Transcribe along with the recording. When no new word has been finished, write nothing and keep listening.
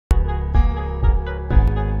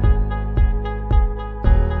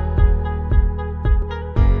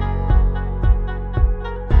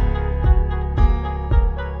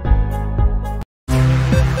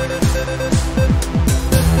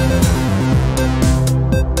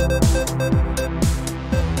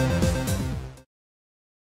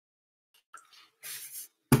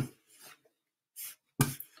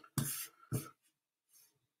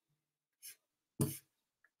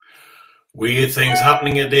Weird things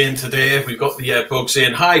happening again today. We've got the bugs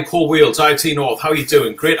in. Hi, Paul Wheels, IoT North. How are you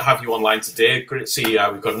doing? Great to have you online today. Great to see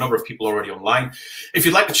we've got a number of people already online. If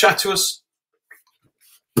you'd like to chat to us,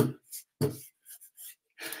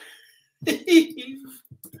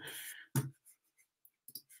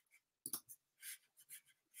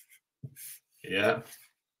 yeah.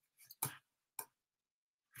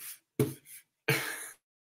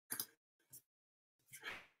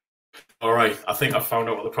 All right, I think I found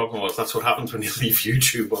out what the problem was. That's what happens when you leave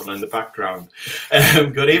YouTube on in the background.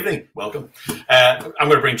 Good evening, welcome. I'm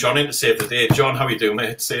going to bring John in to save the day. John, how are you doing,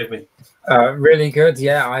 mate? Save me. Really good,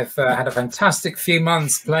 yeah. I've had a fantastic few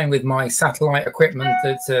months playing with my satellite equipment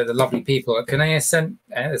that the lovely people at Kinéis sent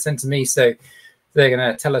to me. So they're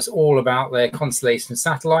going to tell us all about their constellation of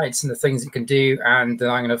satellites and the things it can do. And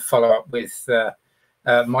then I'm going to follow up with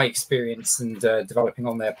my experience and developing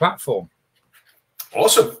on their platform.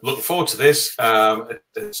 Awesome. Looking forward to this.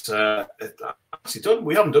 It's actually done.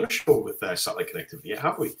 We haven't done a show with satellite connectivity yet,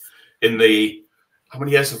 have we? In the how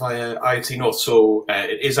many years have IoT North? So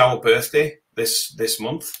it is our birthday this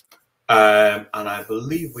month, and I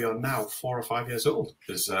believe we are now 4 or 5 years old.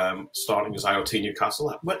 Is starting as IoT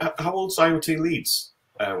Newcastle. How old's IoT Leeds?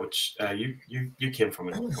 Which you came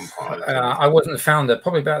from? I wasn't the founder.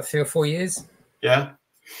 Probably about 3 or 4 years. Yeah.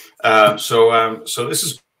 So this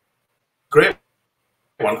is great.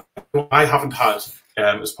 One I haven't had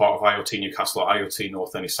as part of IoT Newcastle or IoT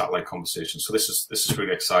North any satellite conversations, so this is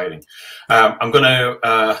really exciting.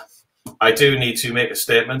 I do need to make a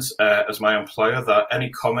statement as my employer that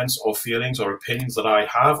any comments or feelings or opinions that I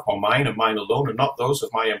have are mine and mine alone, and not those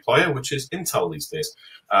of my employer, which is Intel these days.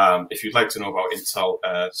 If you'd like to know about Intel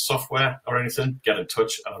software or anything, get in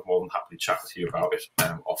touch, and I'm more than happy to chat with you about it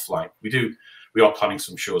offline. We are planning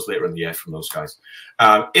some shows later in the year from those guys.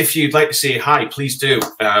 If you'd like to say hi, please do.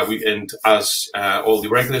 And as all the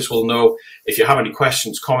regulars will know, if you have any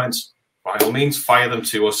questions, comments, by all means, fire them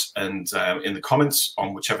to us and in the comments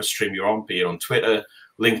on whichever stream you're on, be it on Twitter,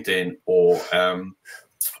 LinkedIn, or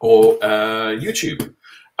YouTube.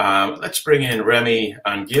 Let's bring in Rémi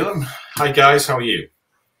and Guillaume. Hi, guys. How are you?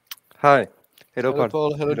 Hi. Hello,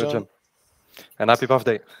 Paul. Hello, John. And happy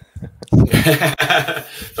birthday.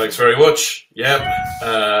 Thanks very much.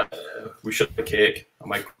 Yeah, we should have a cake. I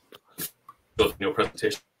might go to your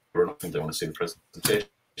presentation or nothing. They want to see the presentation.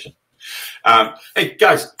 Hey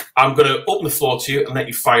guys, I'm going to open the floor to you and let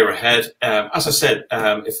you fire ahead. As I said,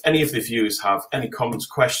 if any of the viewers have any comments,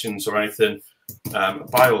 questions, or anything,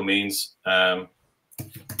 by all means,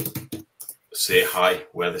 say hi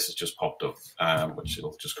where this has just popped up, which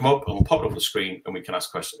it'll just come up and we'll pop it up on the screen and we can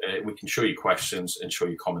ask questions. We can show you questions and show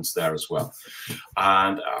you comments there as well.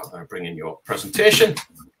 And I'm going to bring in your presentation.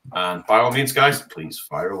 And by all means, guys, please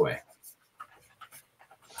fire away.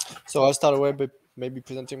 So I'll start away by maybe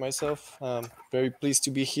presenting myself. Very pleased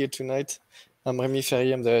to be here tonight. I'm Rémi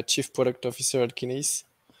Ferrier. I'm the Chief Product Officer at Kinéis.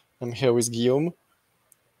 I'm here with Guillaume.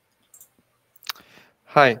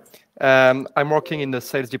 Hi. I'm working in the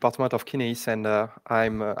sales department of Kinéis, and I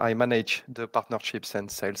manage the partnerships and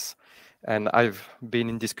sales. And I've been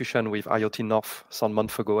in discussion with IoT North some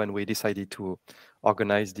months ago, and we decided to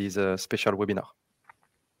organize this special webinar.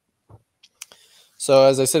 So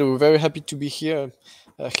as I said, we're very happy to be here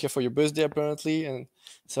for your birthday, apparently. And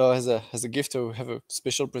so as a gift, we have a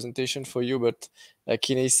special presentation for you about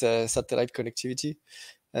Kinéis satellite connectivity.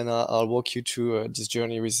 And I'll walk you through this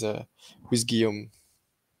journey with Guillaume.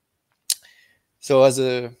 So as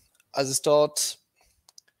a start,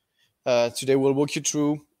 today we'll walk you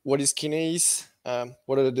through what is Kinéis,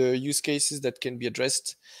 what are the use cases that can be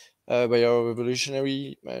addressed by our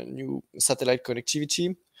revolutionary new satellite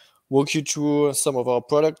connectivity, walk you through some of our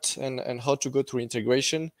products and how to go through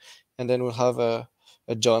integration, and then we'll have a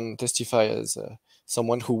John testify as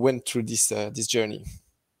someone who went through this journey.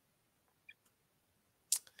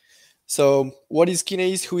 So what is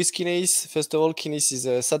Kinéis? Who is Kinéis? First of all, Kinéis is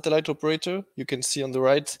a satellite operator. You can see on the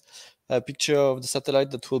right a picture of the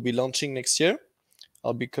satellite that will be launching next year.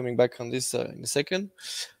 I'll be coming back on this in a second.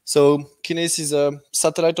 So Kinéis is a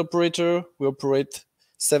satellite operator. We operate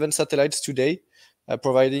 7 satellites today,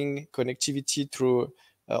 providing connectivity through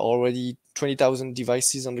already 20,000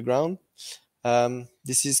 devices on the ground.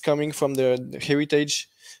 This is coming from the heritage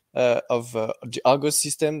of the Argus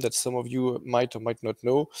system that some of you might or might not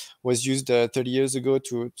know was used 30 years ago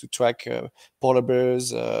to track polar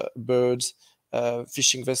bears, birds,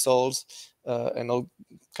 fishing vessels, and all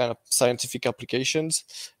kind of scientific applications.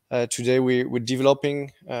 Today we're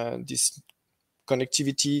developing this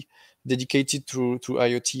connectivity dedicated through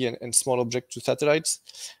IoT and small object to satellites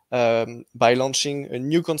by launching a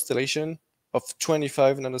new constellation of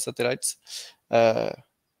 25 nanosatellites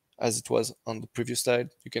as it was on the previous slide.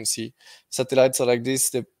 You can see satellites are like this.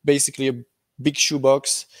 They're basically a big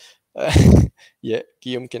shoebox. Yeah,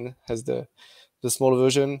 Guillaume has the small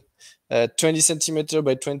version, 20 centimeter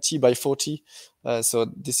by 20 by 40. So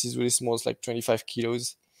this is really small. It's like 25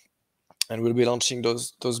 kilos. And we'll be launching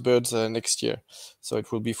those birds next year. So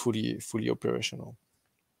it will be fully operational.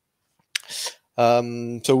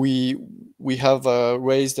 So we have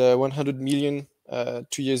raised 100 million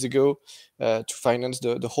 2 years ago to finance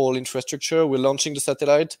the whole infrastructure. We're launching the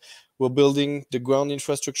satellite. We're building the ground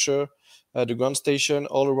infrastructure, the ground station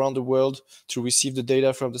all around the world to receive the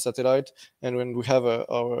data from the satellite. And when we have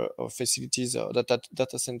our facilities,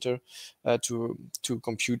 data center to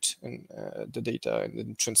compute and the data and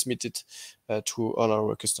then transmit it to all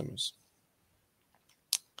our customers.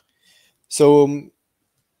 So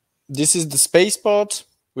this is the space part.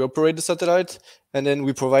 We operate the satellite, and then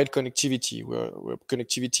we provide connectivity. We're a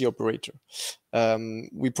connectivity operator.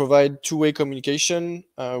 We provide two-way communication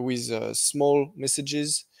with small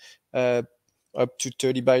messages, up to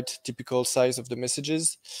 30 byte typical size of the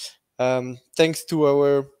messages. Thanks to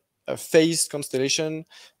our phased constellation,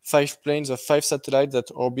 5 planes of 5 satellites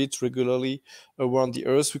that orbit regularly around the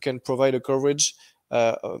Earth, we can provide a coverage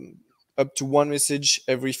up to 1 message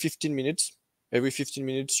every 15 minutes. Every 15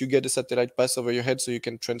 minutes, you get a satellite pass over your head so you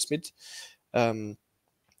can transmit.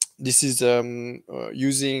 This is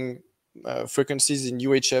using frequencies in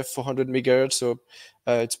UHF 400 megahertz, so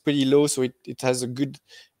it's pretty low, so it has a good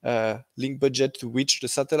link budget to reach the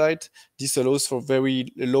satellite. This allows for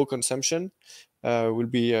very low consumption. We'll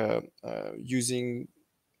be using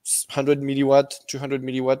 100 milliwatt, 200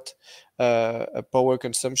 milliwatt power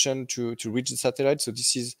consumption to reach the satellite. So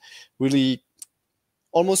this is really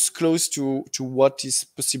almost close to what is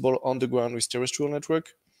possible on the ground with terrestrial network.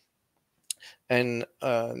 And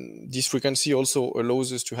this frequency also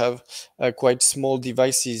allows us to have quite small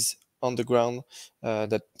devices on the ground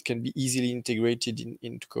that can be easily integrated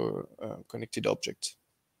into connected objects.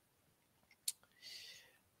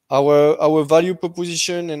 Our value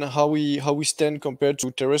proposition and how we stand compared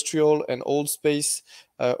to terrestrial and old space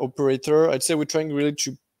operator, I'd say we're trying really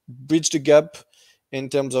to bridge the gap in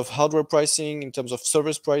terms of hardware pricing, in terms of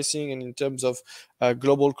service pricing, and in terms of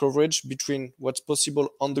global coverage between what's possible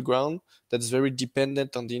on the ground that's very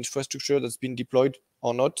dependent on the infrastructure that's been deployed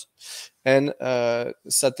or not, and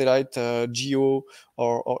satellite geo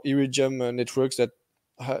or Iridium networks that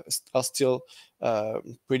are still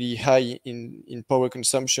pretty high in power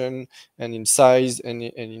consumption and in size and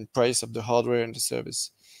in price of the hardware and the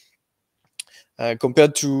service.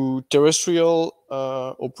 Compared to terrestrial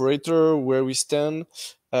operator, where we stand,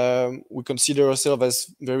 we consider ourselves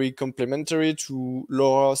as very complementary to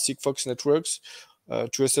LoRa Sigfox networks,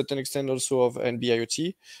 to a certain extent also of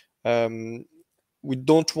NB-IoT. We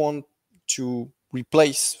don't want to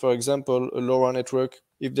replace, for example, a LoRa network.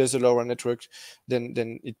 If there's a LoRa network, then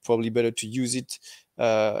it's probably better to use it.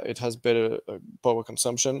 It has better power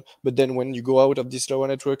consumption. But then when you go out of this LoRa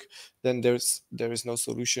network, then there is no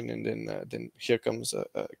solution. And then here comes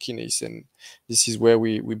Kinéis. And this is where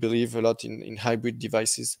we believe a lot in hybrid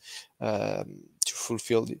devices to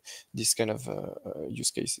fulfill this kind of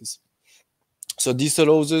use cases. So this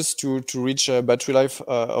allows us to reach a battery life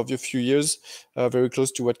of a few years, very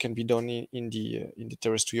close to what can be done in the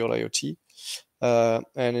terrestrial IoT.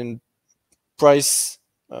 And in price,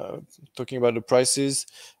 talking about the prices,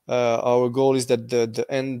 our goal is that the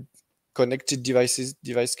end connected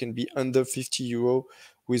device can be under 50 euro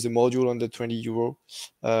with a module under 20 euro,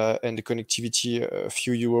 and the connectivity a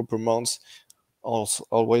few euro per month, also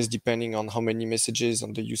always depending on how many messages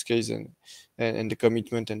on the use case and the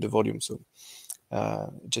commitment and the volume. So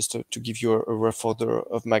just to give you a rough order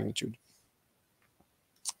of magnitude.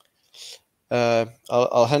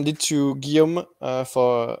 I'll hand it to Guillaume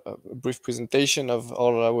for a brief presentation of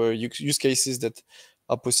all our use cases that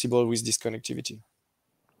are possible with this connectivity.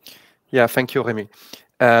 Yeah, thank you, Rémi.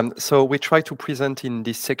 So we try to present in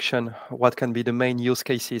this section what can be the main use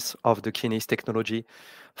cases of the Kinéis technology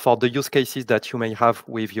for the use cases that you may have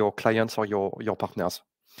with your clients or your partners.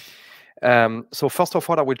 So first of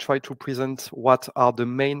all, I will try to present what are the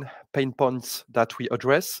main pain points that we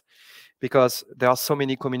address, because there are so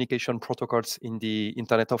many communication protocols in the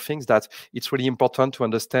Internet of Things that it's really important to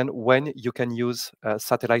understand when you can use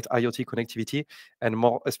satellite IoT connectivity, and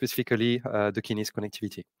more specifically, the Kinéis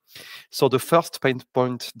connectivity. So the first pain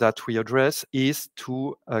point that we address is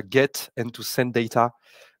to get and to send data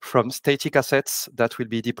from static assets that will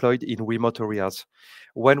be deployed in remote areas.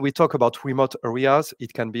 When we talk about remote areas,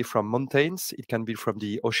 it can be from mountains, it can be from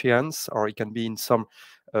the oceans, or it can be in some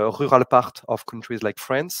rural part of countries like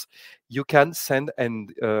France, you can send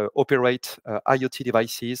and operate IoT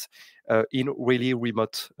devices in really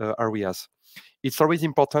remote areas. It's always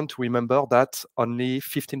important to remember that only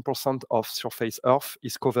 15% of surface Earth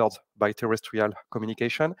is covered by terrestrial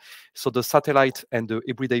communication. So the satellite and the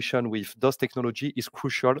hybridation with those technology is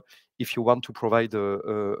crucial if you want to provide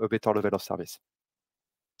a better level of service.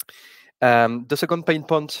 The second pain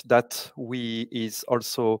point that is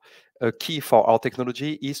also key for our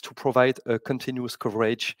technology is to provide a continuous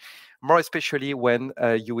coverage, more especially when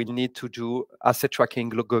you will need to do asset tracking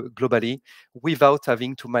globally without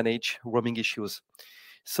having to manage roaming issues.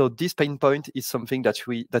 So this pain point is something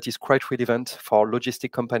that is quite relevant for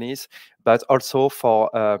logistic companies, but also for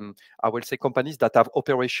I will say companies that have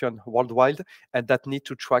operation worldwide and that need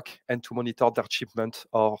to track and to monitor their shipment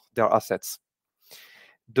or their assets.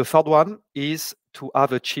 The third one is to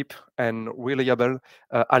have a cheap and reliable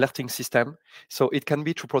alerting system. So it can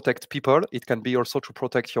be to protect people. It can be also to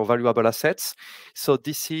protect your valuable assets. So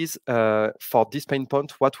this is, for this pain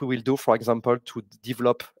point, what we will do, for example, to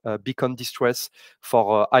develop beacon distress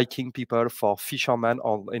for hiking people, for fishermen,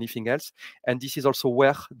 or anything else. And this is also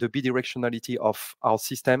where the bidirectionality of our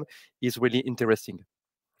system is really interesting.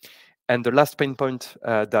 And the last pain point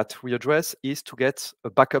that we address is to get a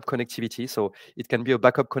backup connectivity. So it can be a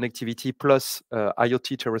backup connectivity plus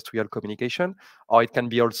IoT terrestrial communication, or it can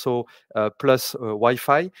be also plus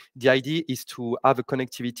Wi-Fi. The idea is to have a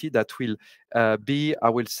connectivity that will be, I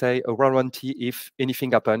will say, a warranty if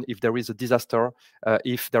anything happens, if there is a disaster,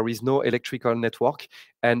 if there is no electrical network.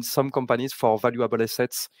 And some companies, for valuable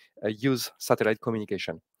assets, use satellite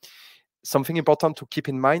communication. Something important to keep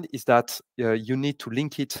in mind is that you need to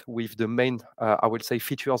link it with the main, I would say,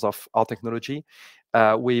 features of our technology,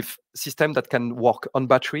 with system that can work on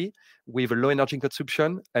battery, with a low energy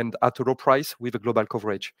consumption, and at a low price with a global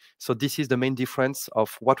coverage. So this is the main difference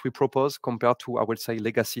of what we propose compared to, I would say,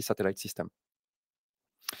 legacy satellite system.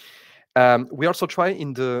 We also try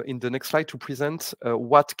in the next slide to present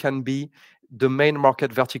what can be the main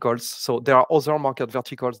market verticals. So there are other market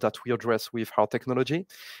verticals that we address with our technology,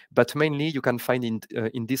 but mainly you can find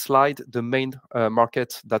in this slide the main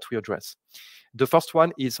market that we address. The first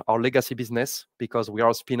one is our legacy business, because we are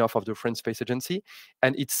a spin-off of the French Space Agency,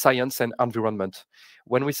 and it's science and environment.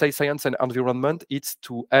 When we say science and environment, it's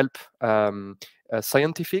to help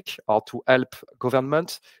scientific or to help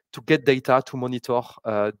government to get data to monitor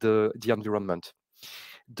the environment.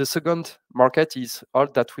 The second market is all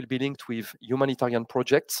that will be linked with humanitarian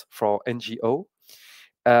projects for NGO.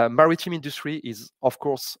 Maritime industry is, of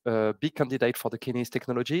course, a big candidate for the Kinéis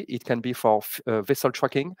technology. It can be for vessel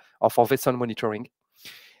tracking or for vessel monitoring.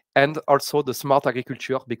 And also the smart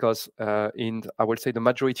agriculture, because in, I will say, the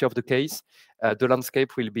majority of the case, the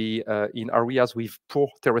landscape will be in areas with poor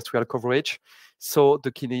terrestrial coverage. So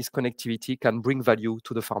the Kinéis connectivity can bring value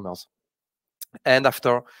to the farmers. And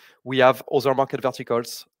after, we have other market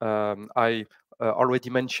verticals. I already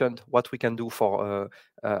mentioned what we can do for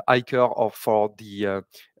hiker or for the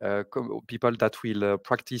people that will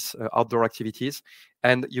practice outdoor activities.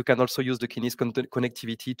 And you can also use the Kinéis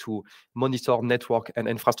connectivity to monitor network and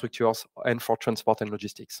infrastructures and for transport and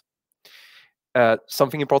logistics.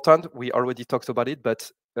 Something important, we already talked about it, but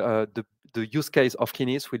the use case of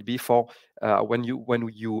Kinéis will be for when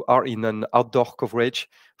you are in an outdoor coverage.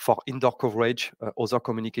 For indoor coverage, other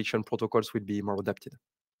communication protocols will be more adapted.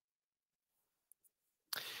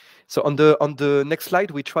 So on the next slide,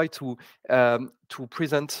 we try to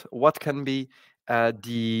present what can be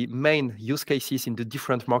the main use cases in the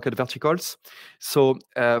different market verticals. So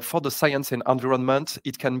for the science and environment,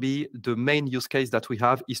 it can be the main use case that we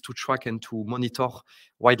have is to track and to monitor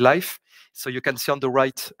wildlife. So you can see on the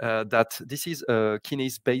right that this is a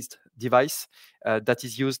Kinéis-based device that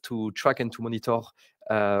is used to track and to monitor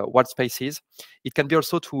wild spaces. It can be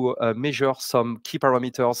also to measure some key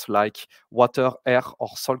parameters like water, air, or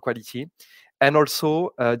soil quality. And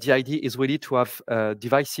also, the idea is really to have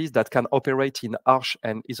devices that can operate in harsh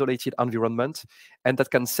and isolated environment and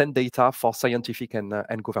that can send data for scientific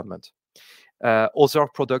and government. Other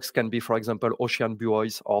products can be, for example, ocean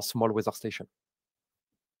buoys or small weather station.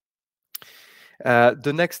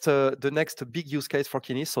 The next big use case for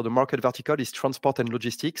Kinéis, so the market vertical, is transport and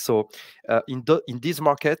logistics. So in this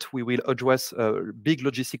market, we will address big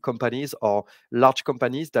logistic companies or large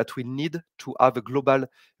companies that will need to have a global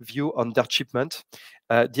view on their shipment.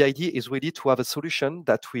 The idea is really to have a solution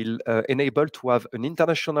that will enable to have an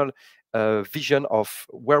international vision of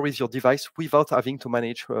where is your device without having to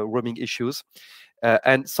manage roaming issues.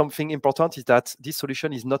 And something important is that this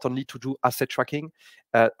solution is not only to do asset tracking.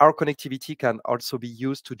 Our connectivity can also be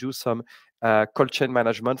used to do some cold chain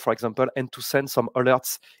management, for example, and to send some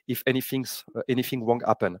alerts if anything wrong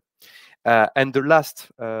happen. And the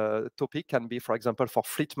last topic can be, for example, for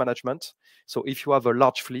fleet management. So if you have a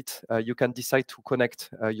large fleet, you can decide to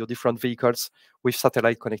connect your different vehicles with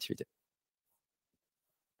satellite connectivity.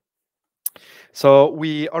 So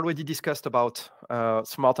we already discussed about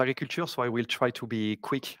smart agriculture, so I will try to be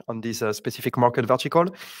quick on this specific market vertical.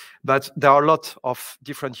 But there are a lot of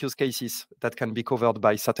different use cases that can be covered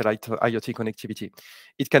by satellite IoT connectivity.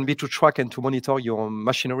 It can be to track and to monitor your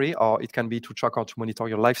machinery, or it can be to track or to monitor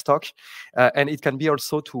your livestock. And it can be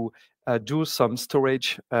also to do some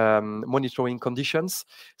storage monitoring conditions,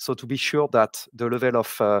 so to be sure that the level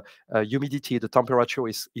of humidity, the temperature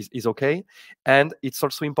is okay. And it's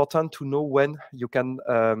also important to know when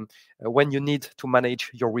you need to manage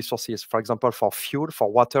your resources. For example, for fuel,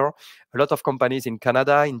 for water, a lot of companies in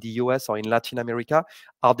Canada, in the US, or in Latin America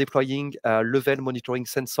are deploying level monitoring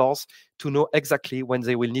sensors to know exactly when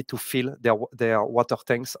they will need to fill their water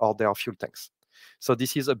tanks or their fuel tanks. So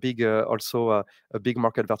this is a big, also a big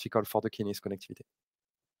market vertical for the Kinéis connectivity.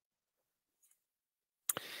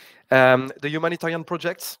 The humanitarian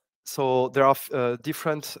projects. So there are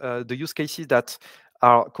different the use cases that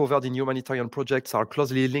are covered in humanitarian projects are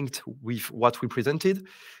closely linked with what we presented.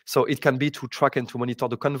 So it can be to track and to monitor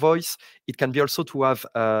the convoys. It can be also to have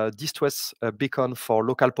a distress beacon for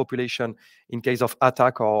local population in case of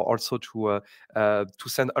attack, or also to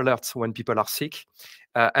send alerts when people are sick.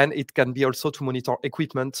 And it can be also to monitor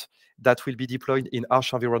equipment that will be deployed in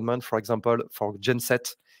harsh environment, for example, for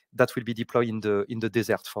genset that will be deployed in the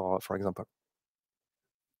desert, for example.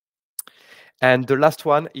 And the last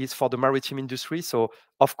one is for the maritime industry. So,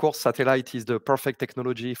 of course, satellite is the perfect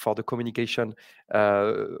technology for the communication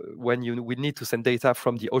when we need to send data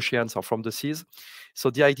from the oceans or from the seas.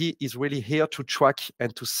 So the idea is really here to track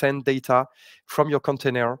and to send data from your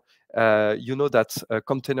container. You know that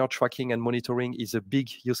container tracking and monitoring is a big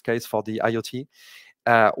use case for the IoT.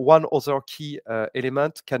 One other key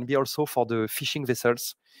element can be also for the fishing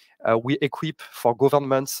vessels. We equip for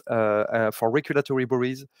governments, for regulatory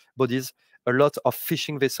bodies, a lot of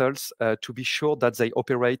fishing vessels to be sure that they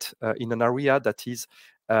operate in an area that is,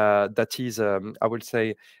 I will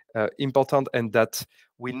say, important, and that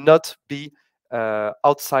will not be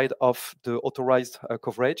outside of the authorized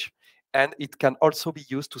coverage. And it can also be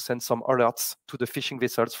used to send some alerts to the fishing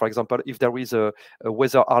vessels. For example, if there is a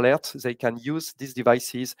weather alert, they can use these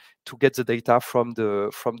devices to get the data from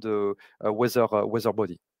the weather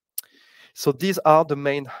body. So these are the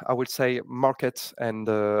main, I would say, market and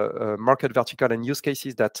market vertical and use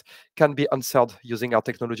cases that can be answered using our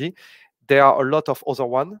technology. There are a lot of other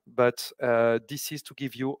ones, but this is to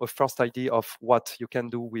give you a first idea of what you can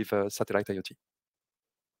do with satellite IoT.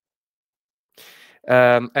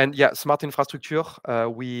 And yeah, smart infrastructure,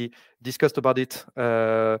 we discussed about it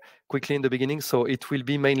quickly in the beginning. So it will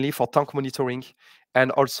be mainly for tank monitoring and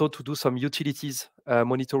also to do some utilities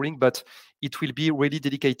monitoring, but it will be really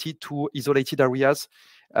dedicated to isolated areas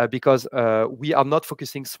because we are not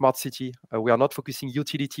focusing smart city. We are not focusing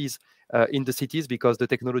utilities in the cities because the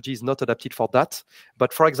technology is not adapted for that.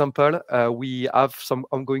 But for example, we have some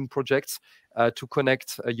ongoing projects to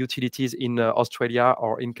connect utilities in Australia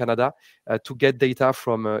or in Canada to get data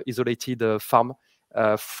from isolated farm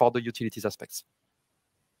for the utilities aspects.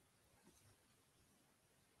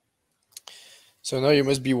 So now you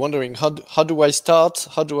must be wondering, how do I start?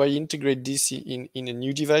 How do I integrate this in a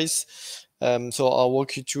new device? So I'll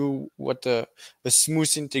walk you through what a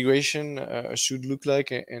smooth integration should look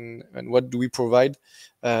like, and what do we provide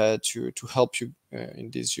to help you in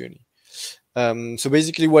this journey. So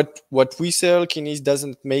basically what we sell, Kinéis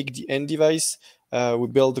doesn't make the end device. We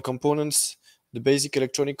build the components, the basic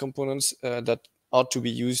electronic components that are to be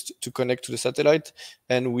used to connect to the satellite,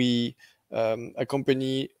 and we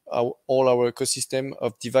accompany all our ecosystem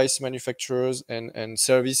of device manufacturers and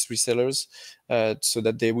service resellers so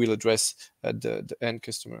that they will address the end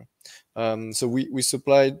customer. So we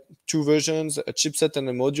supply two versions, a chipset and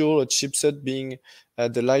a module, a chipset being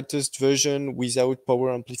the lightest version without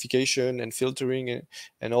power amplification and filtering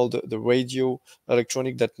and all the radio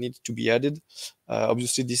electronic that needs to be added.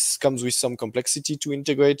 Obviously, this comes with some complexity to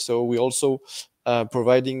integrate, so we also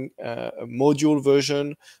providing a module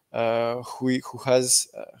version who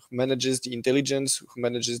manages the intelligence, who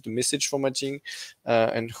manages the message formatting,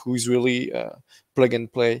 and who is really plug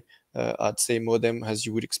and play, I'd say, modem as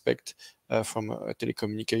you would expect from a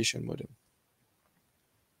telecommunication modem.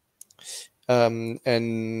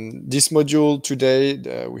 And this module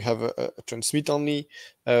today, we have a transmit-only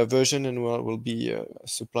version, and we'll be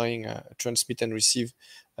supplying a transmit and receive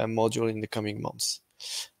module in the coming months.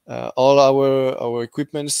 All our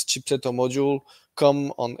equipments, chipset or module,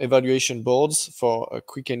 come on evaluation boards for a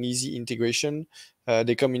quick and easy integration.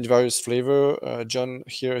 They come in various flavor. John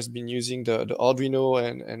here has been using the Arduino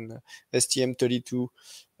and STM32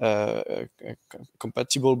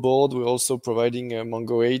 compatible board. We're also providing a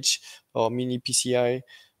Mongo H or mini PCI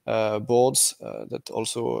boards that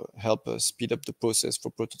also help speed up the process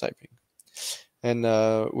for prototyping. And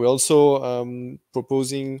we're also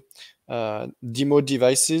proposing demo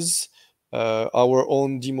devices, our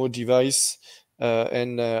own demo device,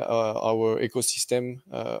 and our ecosystem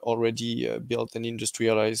already built an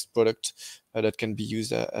industrialized product that can be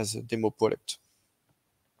used as a demo product.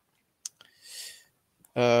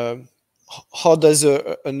 How does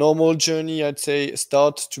a normal journey, I'd say,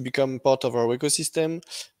 start to become part of our ecosystem?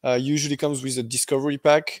 Usually comes with a discovery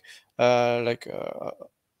pack, either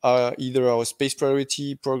our space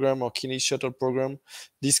priority program or Kinéis shuttle program.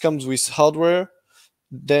 This comes with hardware,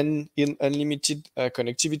 then in unlimited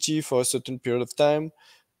connectivity for a certain period of time,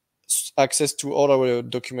 access to all our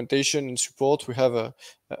documentation and support. We have a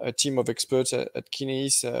team of experts at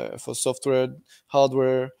Kinéis for software,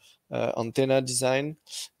 hardware, antenna design,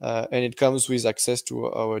 and it comes with access to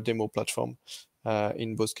our demo platform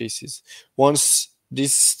in both cases. Once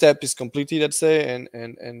this step is completed, let's say,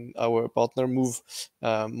 and our partner move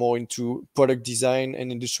more into product design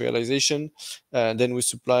and industrialization, then we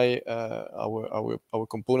supply our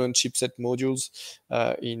component chipset modules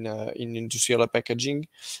in industrial packaging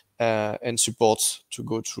and support to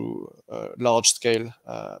go through large scale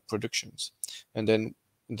productions. And then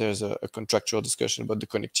there's a contractual discussion about the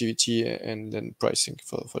connectivity and then pricing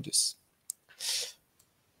for this.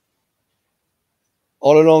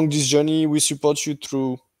 All along this journey, we support you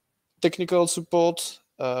through technical support.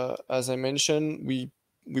 As I mentioned, we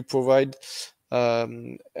provide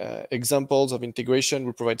examples of integration.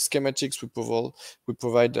 We provide schematics. We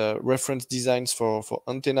provide reference designs for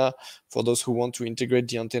antenna for those who want to integrate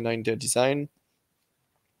the antenna in their design.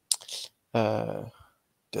 There's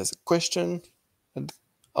a question.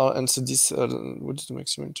 I'll answer this. What is the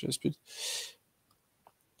maximum internet speed?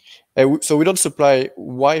 So we don't supply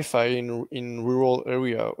Wi-Fi in rural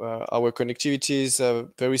area. Our connectivity is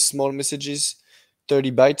very small messages,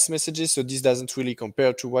 30 bytes messages. So this doesn't really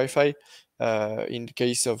compare to Wi-Fi. In the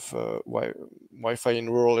case of Wi-Fi in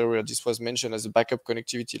rural area, this was mentioned as a backup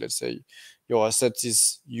connectivity. Let's say your asset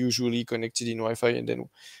is usually connected in Wi-Fi, and then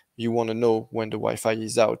you want to know when the Wi-Fi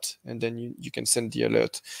is out, and then you can send the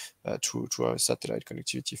alert through our satellite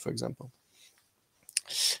connectivity, for example.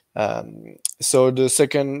 So the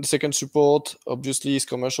second support obviously is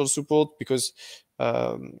commercial support, because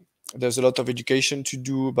there's a lot of education to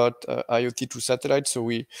do about IoT to satellite. So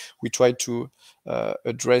we try to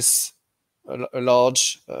address a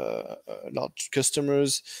large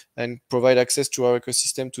customers and provide access to our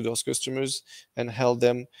ecosystem to those customers and help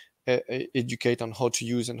them educate on how to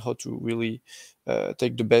use and how to really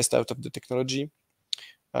take the best out of the technology.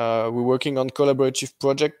 We're working on collaborative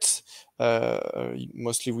projects,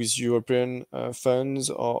 mostly with European funds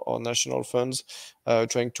or national funds,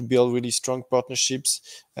 trying to build really strong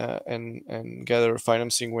partnerships and gather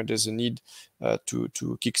financing when there's a need to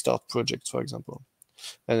kickstart projects, for example.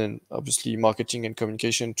 And then obviously marketing and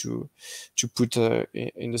communication to put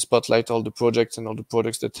in the spotlight all the projects and all the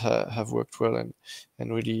products that have worked well and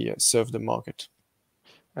really serve the market.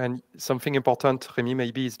 And something important, Rémi,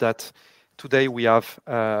 maybe, is that today we have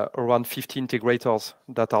around 50 integrators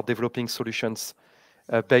that are developing solutions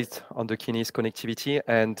based on the Kinéis connectivity,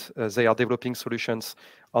 and they are developing solutions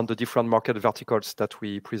on the different market verticals that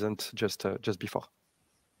we present just before.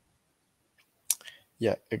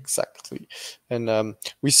 Yeah, exactly. And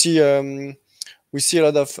we see a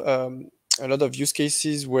lot of use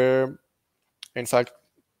cases where, in fact,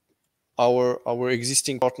 our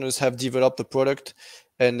existing partners have developed a product,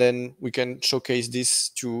 and then we can showcase this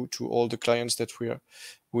to all the clients that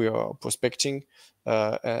we are prospecting.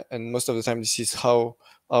 And most of the time, this is how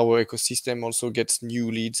our ecosystem also gets new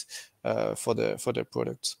leads for their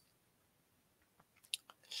products.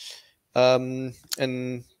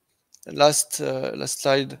 And last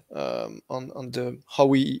slide on the how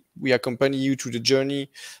we accompany you to the journey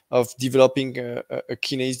of developing a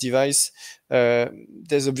Kinéis device.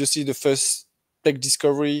 There's obviously the first tech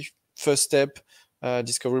discovery, first step,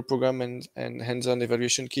 discovery program and hands-on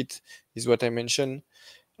evaluation kit is what I mentioned.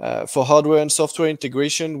 For hardware and software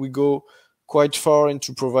integration, we go quite far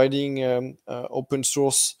into providing open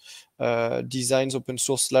source designs, open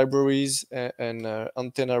source libraries, and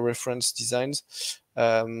antenna reference designs.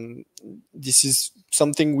 This is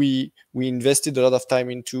something we invested a lot of time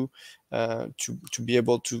into to be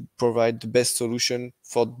able to provide the best solution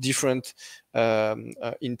for different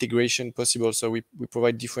integration possible. So we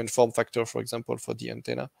provide different form factor, for example, for the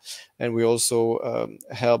antenna, and we also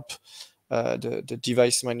help the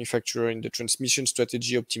device manufacturer in the transmission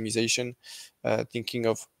strategy optimization, thinking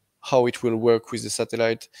of how it will work with the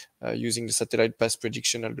satellite, using the satellite path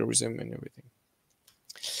prediction algorithm and everything.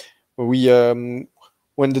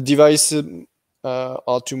 When the devices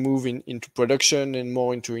are to move into production and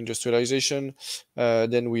more into industrialization,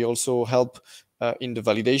 then we also help in the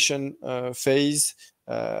validation phase.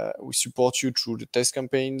 We support you through the test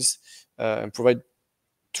campaigns and provide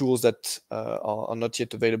tools that are not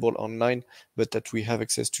yet available online, but that we have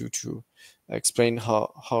access to explain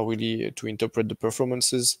how really to interpret the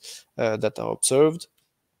performances that are observed.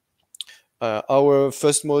 Our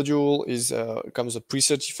first module comes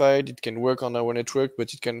pre-certified. It can work on our network,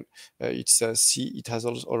 but it has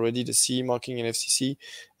already the CE marking and FCC.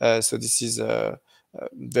 So this is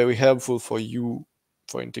very helpful for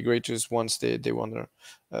integrators once they want to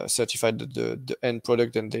certify the end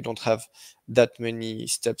product, and they don't have that many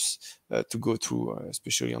steps to go through,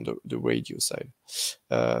 especially on the radio side.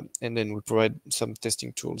 And then we provide some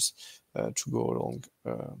testing tools to go along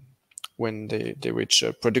when they reach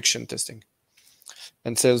production testing.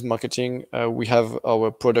 And sales marketing, we have our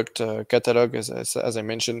product catalog, as I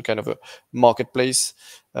mentioned, kind of a marketplace,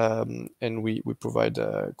 and we provide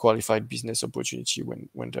a qualified business opportunity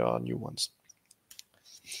when there are new ones.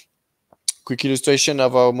 Quick illustration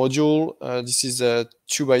of our module. This is a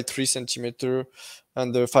 2x3 centimeter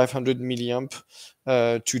under 500 milliamp.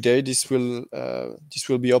 Today, this will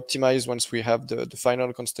be optimized once we have the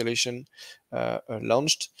final constellation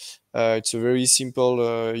launched. It's a very simple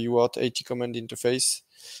UART 80 command interface,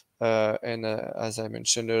 and as I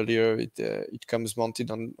mentioned earlier, it comes mounted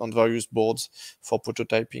on various boards for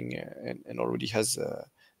prototyping and already has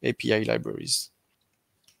API libraries.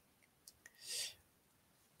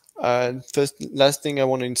 Last thing I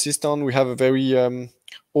want to insist on, we have a very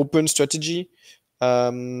open strategy.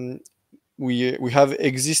 We have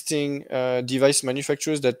existing device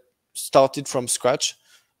manufacturers that started from scratch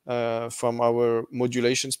from our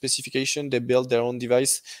modulation specification. They built their own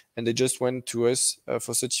device and they just went to us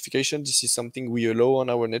for certification. This is something we allow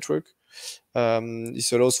on our network.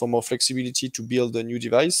 This allows for more flexibility to build a new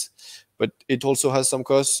device, but it also has some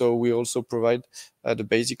costs. So we also provide the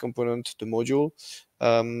basic component, the module,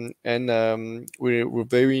 and we're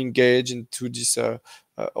very engaged into this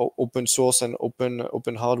open source and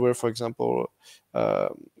open hardware, for example,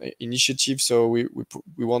 initiative. So we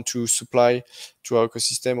want to supply to our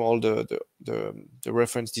ecosystem all the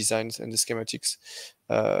reference designs and the schematics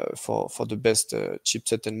for the best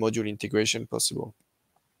chipset and module integration possible.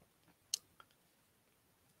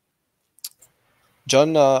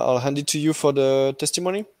 John, I'll hand it to you for the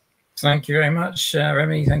testimony. Thank you very much,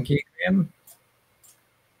 Rémi. Thank you, Guillaume.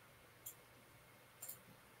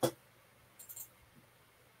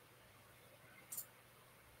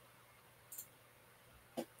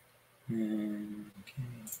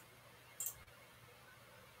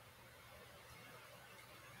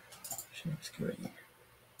 Share screen.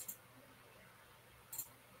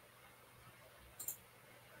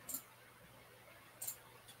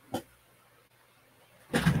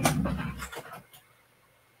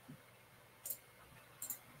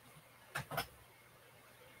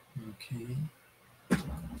 Okay.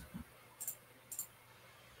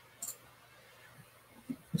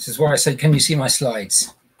 This is where I said, can you see my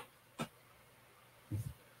slides?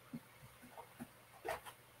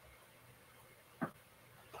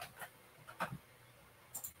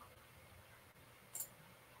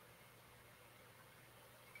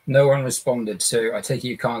 No one responded, so I take it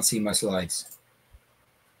you can't see my slides.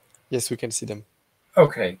 Yes, we can see them.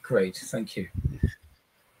 Okay, great. Thank you.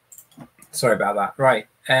 Sorry about that. Right.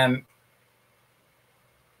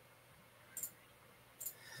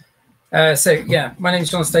 So yeah, my name is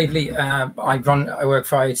John Staveley. I work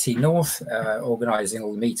for IoT North, organising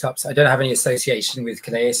all the meetups. I don't have any association with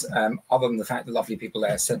Kinéis, other than the fact the lovely people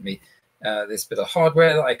there sent me this bit of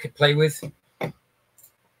hardware that I could play with.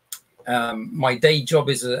 My day job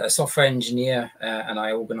is a software engineer, and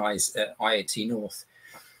I organise IoT North.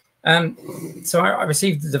 So I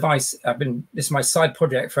received the device. This is my side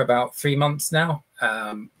project for about 3 months now.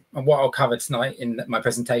 And what I'll cover tonight in my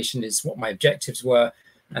presentation is what my objectives were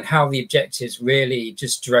and how the objectives really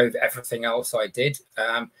just drove everything else I did.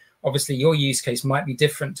 Obviously, your use case might be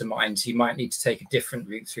different to mine, so you might need to take a different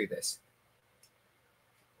route through this.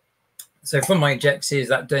 So from my objectives,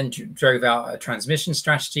 that then drove out a transmission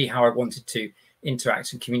strategy, how I wanted to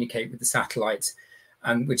interact and communicate with the satellites,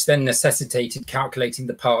 and which then necessitated calculating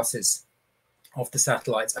the passes of the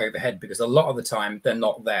satellites overhead, because a lot of the time they're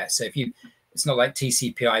not there. So if you, it's not like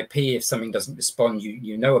TCP/IP. If something doesn't respond,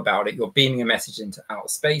 you know about it. You're beaming a message into outer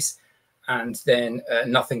space, and then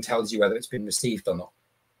nothing tells you whether it's been received or not.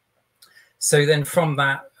 So then from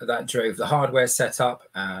that drove the hardware setup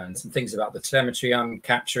and some things about the telemetry I'm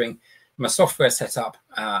capturing, my software setup,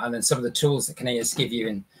 and then some of the tools that Kinéis give you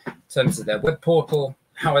in terms of their web portal,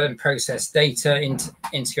 how I then process data,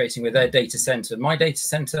 integrating with their data center and my data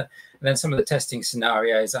center, and then some of the testing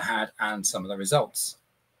scenarios I had and some of the results.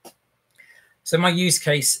 So my use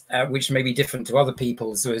case, which may be different to other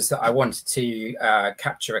people's, was that I wanted to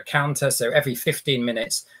capture a counter. So every 15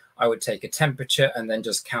 minutes, I would take a temperature and then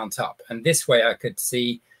just count up. And this way I could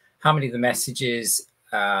see how many of the messages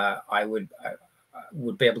I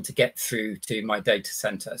would be able to get through to my data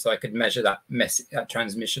center. So I could measure that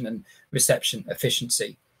transmission and reception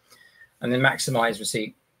efficiency, and then maximize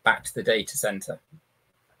receipt back to the data center.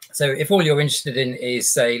 So if all you're interested in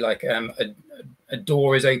is, say, like a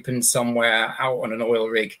door is open somewhere out on an oil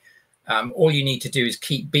rig, all you need to do is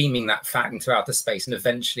keep beaming that fact into outer space, and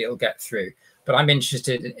eventually it'll get through. But I'm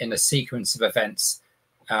interested in a sequence of events,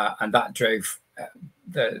 and that drove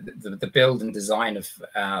the build and design of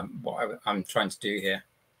what I'm trying to do here.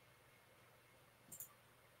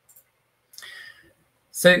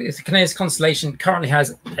 So the Kinéis constellation currently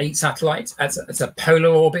has 8 satellites. It's a polar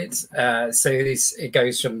orbit. So it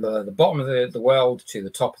goes from the bottom of the world to the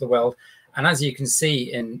top of the world. And as you can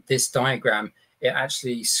see in this diagram, it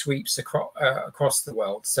actually sweeps across the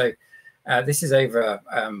world. So this is over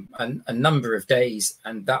a number of days,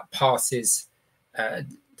 and that passes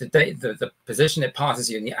the position it passes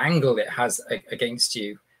you and the angle it has against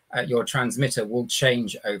you, your transmitter will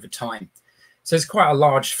change over time. So it's quite a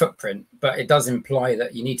large footprint, but it does imply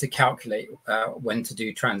that you need to calculate when to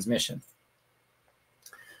do transmission.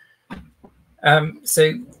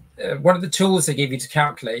 So one of the tools they give you to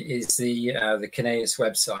calculate is the Kinéis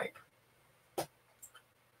website.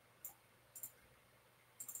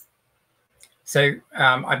 So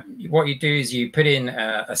what you do is you put in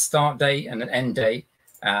a start date and an end date,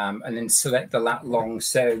 and then select the lat long.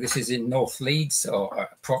 So this is in North Leeds, or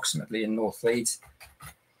approximately in North Leeds.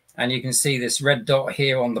 And you can see this red dot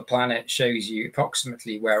here on the planet shows you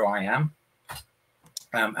approximately where I am.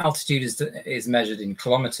 Altitude is measured in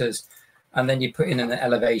kilometers, and then you put in an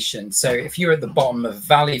elevation. So if you're at the bottom of a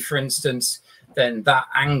valley, for instance, then that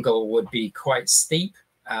angle would be quite steep.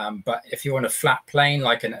 But if you're on a flat plane,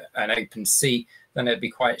 like an open sea, then it'd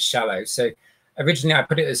be quite shallow. So originally I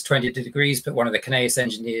put it as 20 degrees, but one of the Kinéis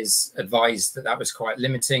engineers advised that was quite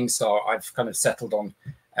limiting. So I've kind of settled on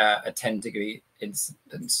a 10-degree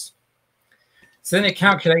incidence. So then it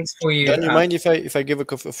calculates for you. Do you mind if I give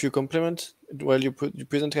a few compliments while you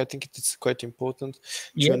present? I think it's quite important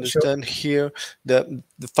to understand here that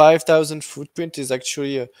the 5,000 footprint is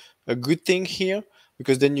actually a good thing here,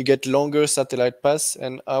 because then you get longer satellite paths.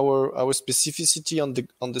 And our specificity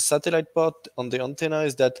on the satellite part, on the antenna,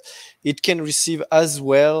 is that it can receive as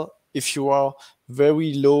well if you are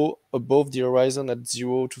very low above the horizon at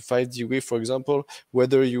 0 to 5 degrees, for example,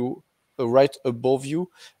 whether you are right above you.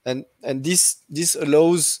 And this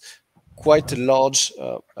allows quite a large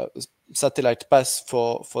satellite path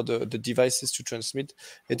for the devices to transmit.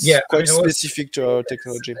 It's quite specific to our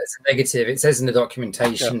technology. It's a negative. It says in the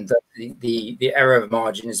documentation that the error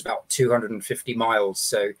margin is about 250 miles.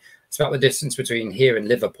 So it's about the distance between here and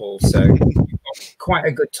Liverpool. So quite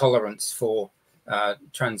a good tolerance for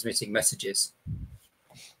transmitting messages.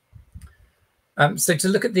 So to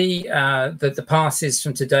look at the passes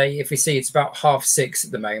from today, if we see it's about 6:30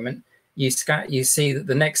 at the moment, you see that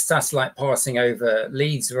the next satellite passing over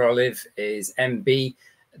Leeds, where I live, is MB.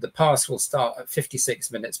 The pass will start at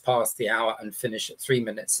 56 minutes past the hour and finish at 3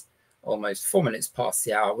 minutes, almost 4 minutes past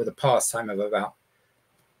the hour, with a pass time of about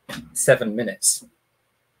 7 minutes.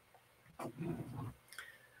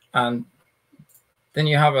 And then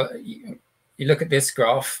you look at this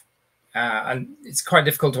graph, and it's quite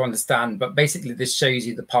difficult to understand, but basically this shows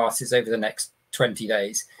you the passes over the next 20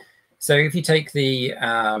 days. So if you take the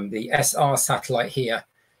SR satellite here,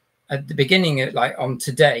 at the beginning, like on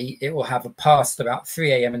today, it will have a pass at about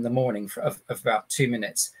 3 a.m. in the morning of about 2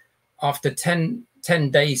 minutes. After 10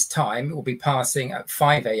 days time, it will be passing at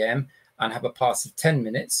 5 a.m. and have a pass of 10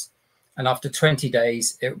 minutes. And after 20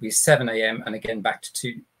 days, it will be 7 a.m. and again back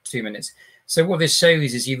to 2 minutes. So what this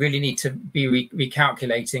shows is you really need to be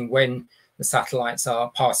recalculating when the satellites are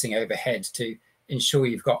passing overhead to ensure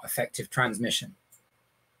you've got effective transmission.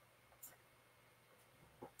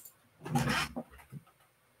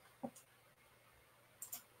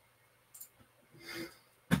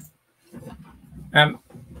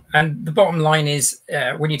 And the bottom line is,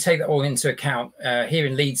 when you take that all into account, here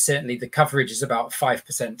in Leeds, certainly the coverage is about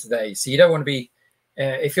 5% today. So you don't want to be,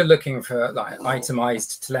 if you're looking for like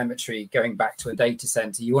itemized telemetry going back to a data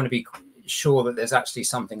center, you want to be sure that there's actually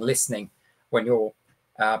something listening when you're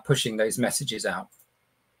pushing those messages out.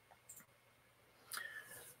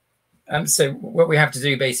 So what we have to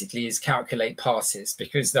do basically is calculate passes,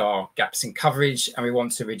 because there are gaps in coverage and we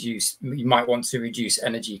want to reduce, you might want to reduce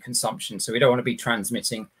energy consumption. So we don't want to be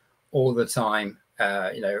transmitting all the time,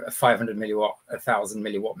 you know, a 500 milliwatt, 1000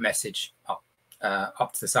 milliwatt message up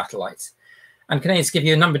to the satellites. And Kinéis give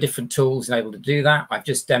you a number of different tools and able to do that. I've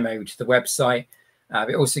just demoed the website.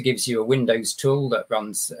 It also gives you a Windows tool that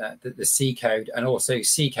runs the C code, and also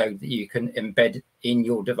C code that you can embed in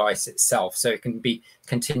your device itself. So it can be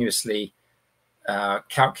continuously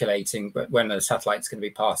calculating, but when the satellite's going to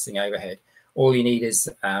be passing overhead, all you need is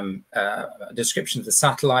a description of the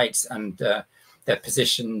satellites and their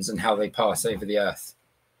positions and how they pass over the Earth.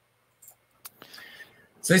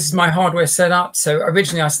 So this is my hardware setup. So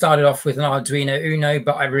originally I started off with an Arduino Uno,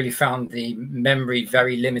 but I really found the memory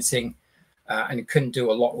very limiting. And couldn't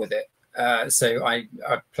do a lot with it. So I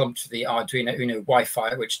plumped for the Arduino Uno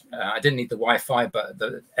Wi-Fi, which I didn't need the Wi-Fi, but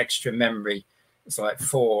the extra memory was like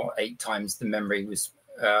 4 or 8 times the memory was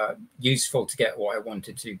useful to get what I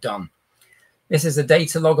wanted to done. This is a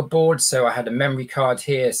data logger board. So I had a memory card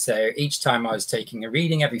here. So each time I was taking a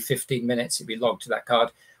reading, every 15 minutes, it'd be logged to that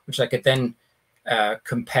card, which I could then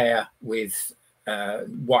compare with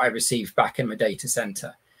what I received back in my data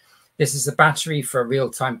center. This is a battery for a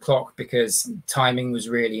real-time clock, because timing was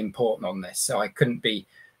really important on this. So I couldn't be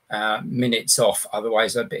minutes off,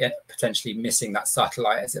 otherwise I'd be potentially missing that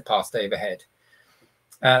satellite as it passed overhead.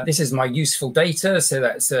 This is my useful data. So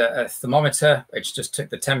that's a thermometer, which just took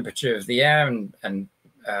the temperature of the air, and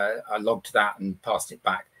I logged that and passed it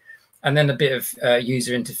back. And then a bit of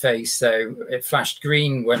user interface. So it flashed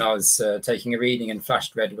green when I was taking a reading and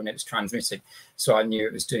flashed red when it was transmitting. So I knew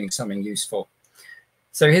it was doing something useful.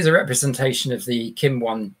 So here's a representation of the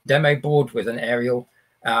Kim1 demo board with an aerial.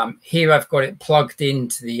 Here I've got it plugged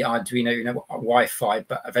into the Arduino Uno Wi-Fi,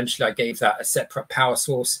 but eventually I gave that a separate power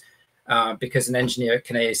source because an engineer at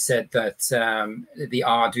Kinéis said that the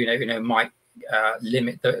Arduino Uno might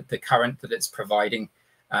limit the current that it's providing,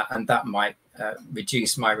 and that might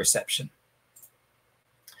reduce my reception.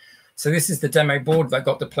 So this is the demo board that I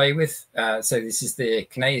got to play with. So this is the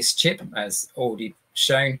Kinéis chip, as already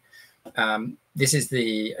shown. This is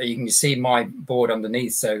the, you can see my board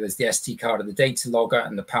underneath. So there's the SD card of the data logger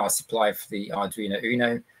and the power supply for the Arduino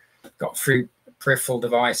Uno. Got through peripheral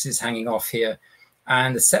devices hanging off here,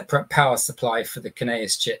 and a separate power supply for the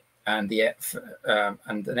Kinéis chip and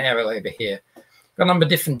an aerial over here. Got a number of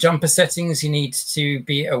different jumper settings you need to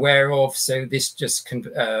be aware of. So this just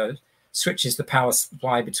switches the power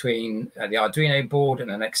supply between the Arduino board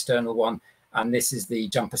and an external one. And this is the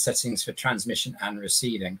jumper settings for transmission and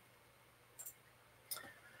receiving.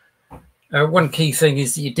 One key thing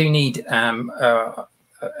is that you do need a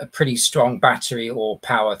pretty strong battery or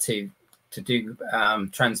power to do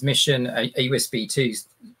transmission. A USB 2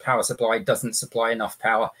 power supply doesn't supply enough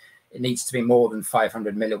power. It needs to be more than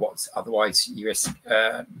 500 milliwatts. Otherwise, you risk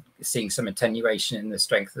seeing some attenuation in the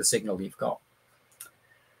strength of the signal you've got.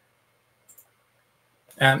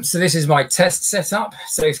 So this is my test setup.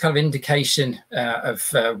 So it's kind of indication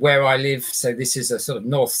of where I live. So this is a sort of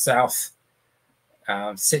north-south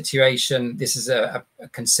situation. This is a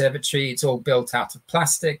conservatory. It's all built out of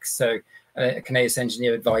plastic. So a Kinéis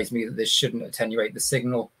engineer advised me that this shouldn't attenuate the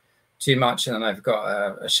signal too much. And then I've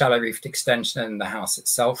got a shallow roofed extension in the house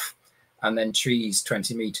itself, and then trees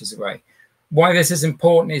 20 meters away. Why this is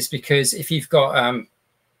important is because if you've got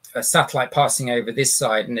a satellite passing over this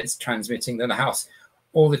side and it's transmitting, then the house,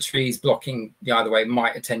 all the trees blocking the other way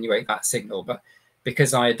might attenuate that signal. But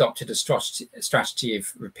because I adopted a strategy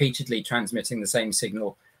of repeatedly transmitting the same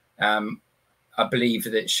signal, I believe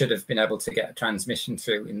that it should have been able to get a transmission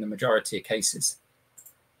through in the majority of cases.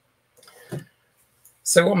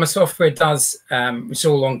 So what my software does, which is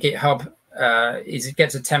all on GitHub, is it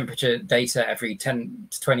gets a temperature data every 10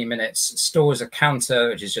 to 20 minutes, stores a counter,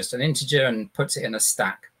 which is just an integer, and puts it in a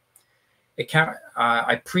stack.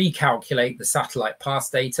 I pre-calculate the satellite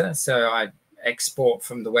pass data. So I export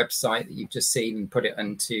from the website that you've just seen and put it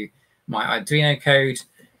into my Arduino code.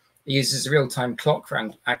 It uses a real-time clock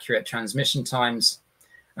for accurate transmission times,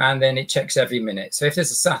 and then it checks every minute. So if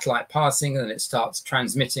there's a satellite passing, then it starts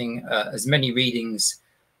transmitting as many readings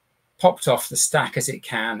popped off the stack as it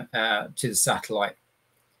can to the satellite.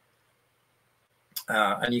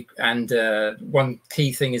 One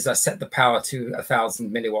key thing is I set the power to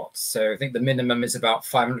 1,000 milliwatts. So I think the minimum is about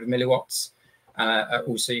 500 milliwatts.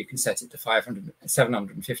 Also, you can set it to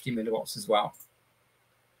 750 milliwatts as well.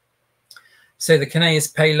 So the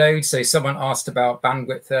Kinéis payload. So someone asked about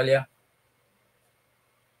bandwidth earlier.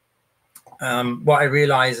 What I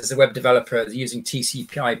realized as a web developer using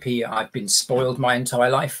TCP/IP, I've been spoiled my entire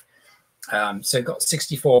life. So got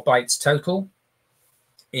 64 bytes total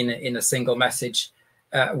in a single message.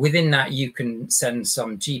 Within that, you can send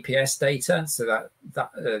some GPS data. So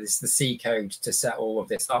that is the C code to set all of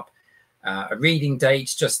this up. A reading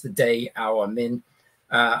date, just the day, hour, min.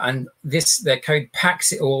 And their code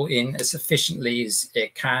packs it all in as efficiently as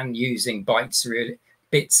it can using bits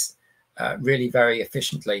really very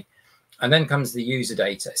efficiently. And then comes the user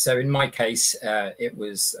data. So in my case, it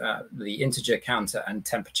was the integer counter and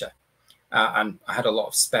temperature. And I had a lot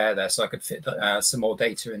of spare there, so I could fit some more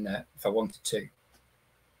data in there if I wanted to.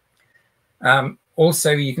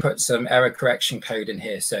 Also, you can put some error correction code in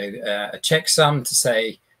here. So a checksum to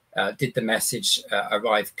say, did the message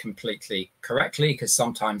arrive completely correctly? Because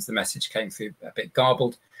sometimes the message came through a bit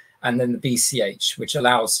garbled. And then the BCH, which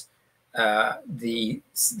allows the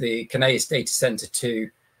Kinéis data center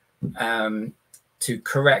to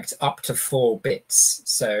correct up to 4 bits.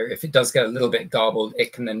 So if it does get a little bit garbled,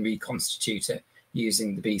 it can then reconstitute it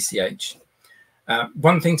using the BCH.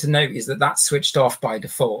 One thing to note is that that's switched off by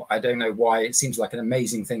default. I don't know why. It seems like an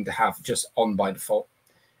amazing thing to have just on by default.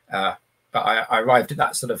 But I arrived at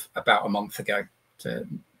that sort of about a month ago to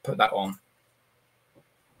put that on.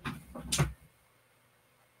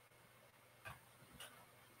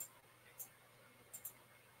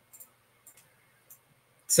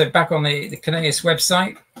 So back on the Kinéis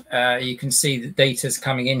website, you can see the data's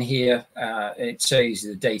coming in here. It shows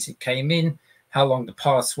you the data came in, how long the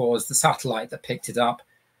pass was, the satellite that picked it up,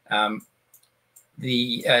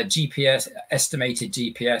 the estimated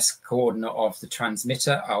GPS coordinate of the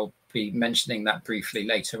transmitter. I'll be mentioning that briefly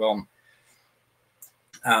later on.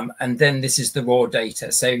 And then this is the raw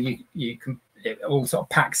data. So it all sort of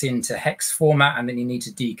packs into hex format, and then you need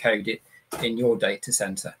to decode it in your data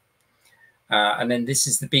center. And then this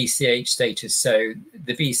is the BCH status. So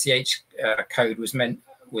the BCH code was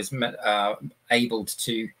able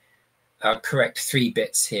to correct 3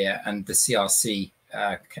 bits here, and the CRC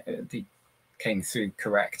came through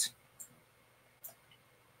correct.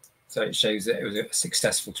 So it shows that it was a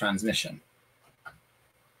successful transmission.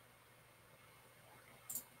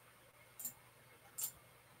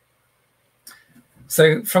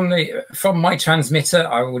 So from my transmitter,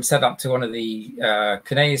 I would set up to one of the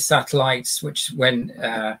Kinéis satellites, which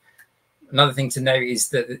another thing to note is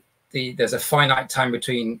that there's a finite time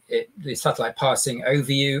between the satellite passing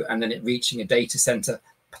over you and then it reaching a data center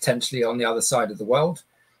potentially on the other side of the world.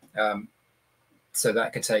 So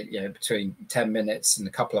that could take between 10 minutes and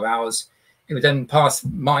a couple of hours. It would then pass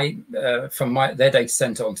from their data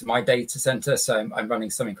center onto my data center. So I'm running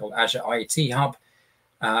something called Azure IoT Hub.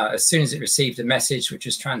 As soon as it received a message, which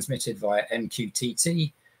was transmitted via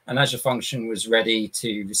MQTT, an Azure function was ready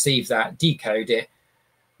to receive that, decode it,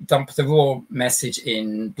 dump the raw message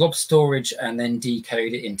in blob storage, and then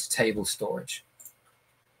decode it into table storage.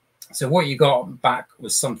 So what you got back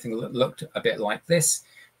was something that looked a bit like this.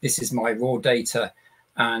 This is my raw data.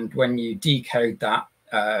 And when you decode that,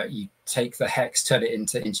 you take the hex, turn it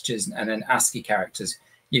into integers and then ASCII characters.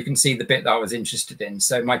 You can see the bit that I was interested in.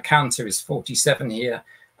 So my counter is 47 here,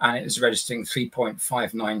 and it was registering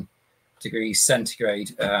 3.59 degrees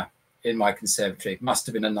centigrade in my conservatory. It must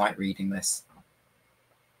have been a night reading this.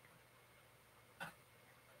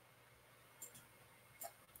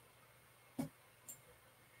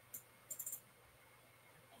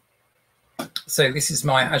 So this is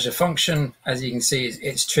my Azure function. As you can see,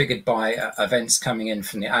 it's triggered by events coming in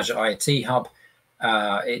from the Azure IoT Hub.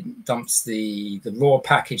 It dumps the raw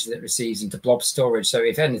package that it receives into blob storage. So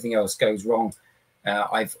if anything else goes wrong,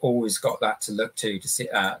 I've always got that to look to see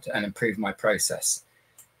and improve my process.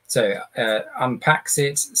 So unpacks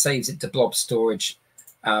it, saves it to blob storage,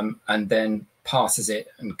 and then passes it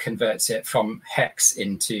and converts it from hex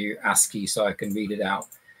into ASCII so I can read it out.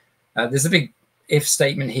 There's a big if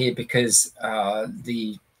statement here because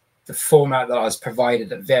the format that I was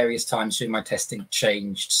provided at various times during my testing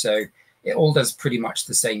changed. So it all does pretty much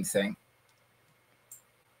the same thing.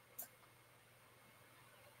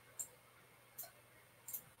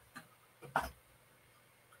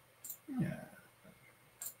 Yeah.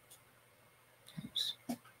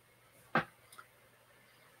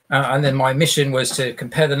 And then my mission was to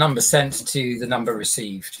compare the number sent to the number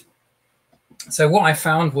received. So what I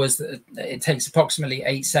found was that it takes approximately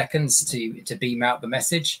 8 seconds to beam out the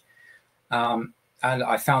message. and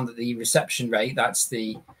I found that the reception rate, that's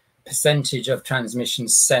the percentage of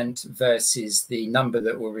transmissions sent versus the number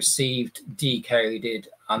that were received, decoded,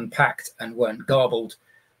 unpacked, and weren't garbled,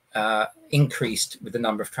 increased with the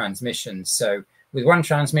number of transmissions. So with one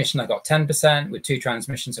transmission, I got 10%. With two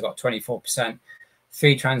transmissions, I got 24%.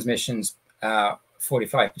 Three transmissions,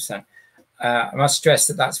 45%. I must stress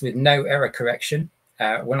that that's with no error correction.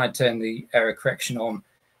 When I turn the error correction on,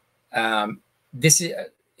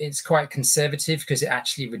 it's quite conservative because it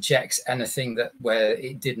actually rejects anything where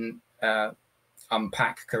it didn't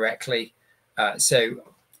unpack correctly. So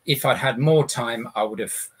if I'd had more time, I would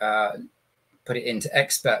have put it into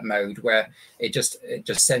expert mode, where it just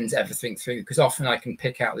sends everything through, because often I can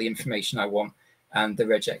pick out the information I want and the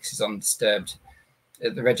regex is undisturbed. The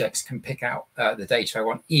regex can pick out the data I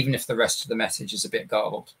want, even if the rest of the message is a bit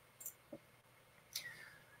garbled.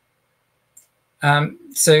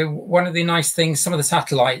 So one of the nice things, some of the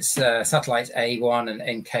satellites, satellites A1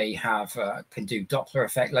 and NK can do Doppler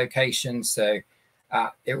effect location. So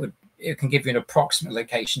it can give you an approximate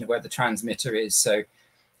location of where the transmitter is. So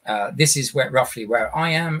this is roughly where I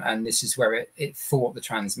am, and this is where it thought the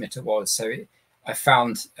transmitter was. So I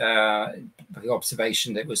found the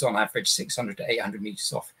observation that it was on average 600 to 800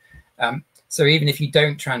 meters off. So even if you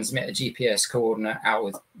don't transmit a GPS coordinate out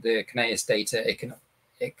with the Kinéis data, it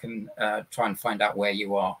can try and find out where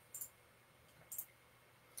you are.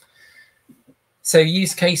 So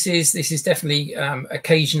use cases, this is definitely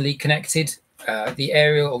occasionally connected. The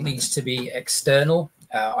aerial needs to be external.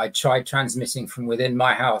 I tried transmitting from within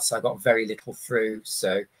my house. I got very little through.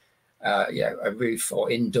 So a roof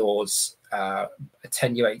or indoors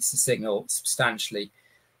attenuates the signal substantially.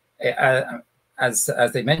 As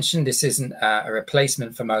they mentioned, this isn't a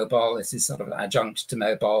replacement for mobile. This is sort of an adjunct to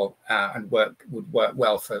mobile and would work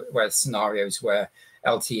well for scenarios where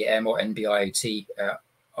LTE-M or NB-IoT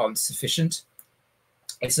aren't sufficient.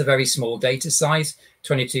 It's a very small data size,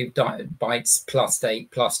 22 bytes plus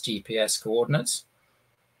 8 plus GPS coordinates.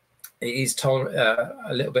 It is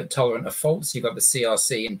a little bit tolerant of faults. You've got the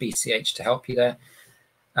CRC and BCH to help you there.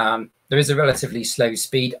 There is a relatively slow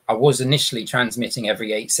speed. I was initially transmitting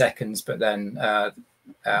every 8 seconds, but then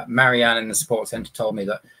Marianne in the support center told me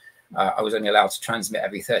that I was only allowed to transmit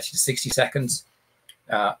every 30 to 60 seconds.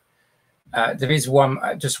 There is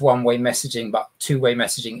just one-way messaging, but two-way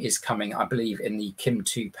messaging is coming, I believe, in the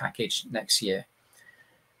KIM2 package next year.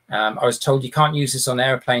 I was told you can't use this on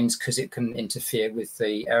airplanes because it can interfere with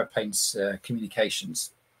the airplane's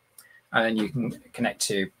communications. And then you can connect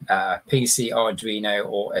to PC, Arduino,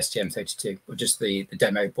 or STM32, or just the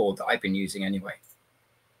demo board that I've been using anyway.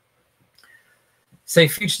 So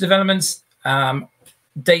future developments,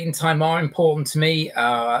 date and time are important to me,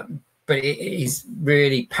 but it is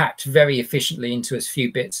really packed very efficiently into as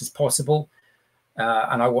few bits as possible.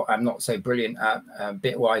 And I'm not so brilliant at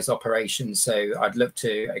bitwise operations, so I'd look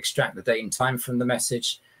to extract the date and time from the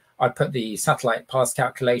message. I'd put the satellite path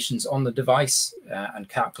calculations on the device and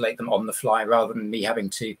calculate them on the fly, rather than me having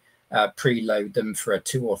to preload them for a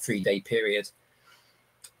 2 or 3 day period.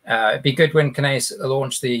 It'd be good when Kinéis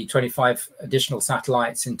launch the 25 additional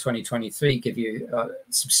satellites in 2023, give you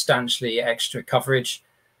substantially extra coverage,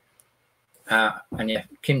 and yeah,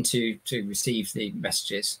 keen to receive the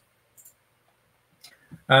messages.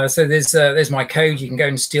 So there's my code. You can go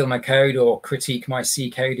and steal my code or critique my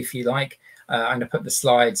C code if you like. I'm going to put the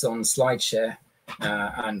slides on SlideShare,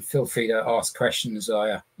 and feel free to ask questions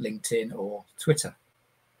via LinkedIn or Twitter.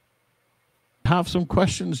 Have some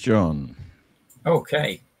questions, John.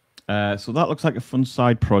 Okay. So that looks like a fun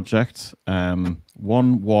side project.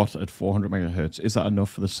 1 watt at 400 megahertz. Is that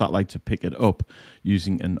enough for the satellite to pick it up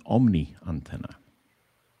using an Omni antenna?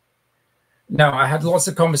 No, I had lots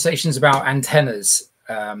of conversations about antennas,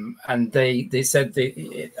 and they said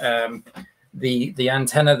the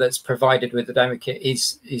antenna that's provided with the demo kit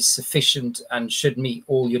is sufficient and should meet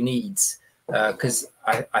all your needs, because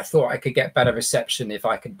I thought I could get better reception if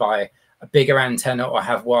I could buy a bigger antenna or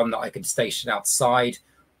have one that I could station outside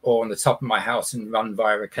or on the top of my house and run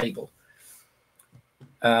via a cable.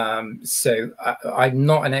 So I'm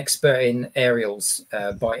not an expert in aerials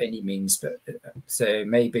by any means, but so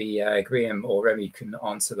maybe Guillaume or Rémi can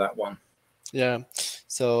answer that one. Yeah,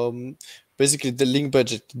 so basically the link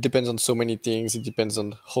budget depends on so many things. It depends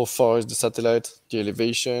on how far is the satellite, the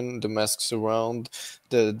elevation, the masks around,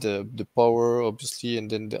 the power, obviously, and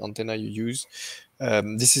then the antenna you use.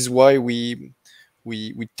 This is why we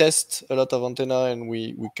test a lot of antenna, and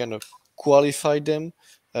we kind of qualify them.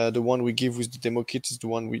 The one we give with the demo kit is the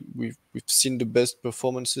one we've seen the best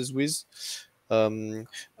performances with.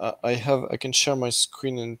 I can share my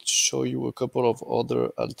screen and show you a couple of other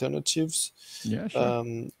alternatives. Yeah,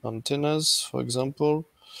 sure. Antennas, for example.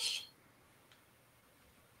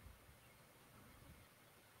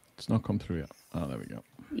 It's not come through yet. Oh, there we go.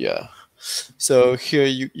 Yeah. So here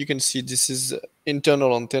you can see this is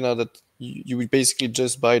internal antenna that you would basically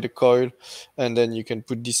just buy the coil, and then you can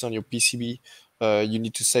put this on your PCB. You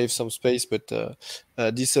need to save some space, but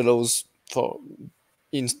this allows for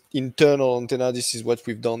internal antenna. This is what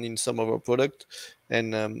we've done in some of our product,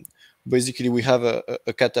 and basically we have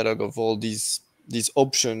a catalog of all these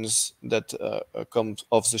options that come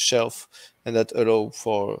off the shelf and that allow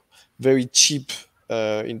for very cheap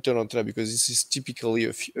internal antenna, because this is typically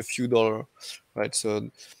a few dollars, right? So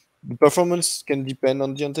the performance can depend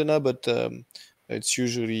on the antenna, but it's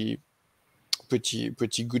usually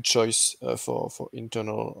pretty good choice for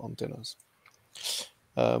internal antennas.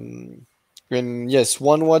 And yes,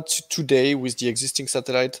 1 watt today with the existing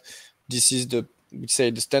satellite. This is the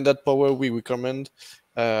standard power we recommend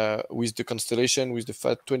with the constellation, with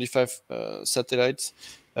the 25 satellites.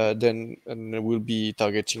 Then we'll be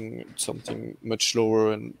targeting something much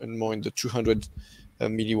lower and more in the 200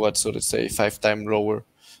 milliwatts, so let's say 5 times lower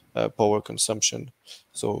power consumption.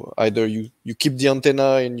 So either you keep the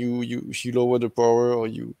antenna and you lower the power, or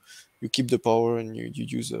you keep the power and you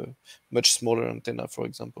use a much smaller antenna, for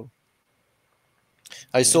example.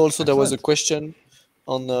 I saw also there was a question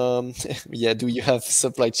on yeah, do you have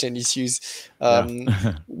supply chain issues?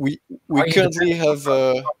 We currently have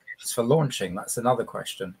for launching. That's another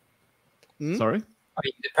question. Sorry? Are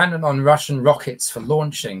you dependent on Russian rockets for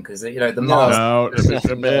launching? Because the Mars. No,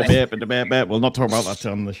 we'll not talk about that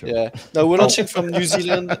on the show. Yeah, no, we're launching from New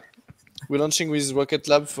Zealand. We're launching with Rocket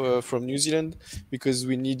Lab from New Zealand because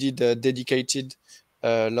we needed dedicated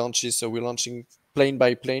launches. So we're launching plane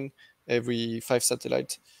by plane, every 5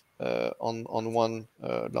 satellites on one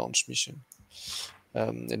launch mission.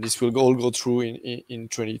 And this will all go through in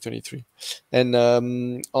 2023. And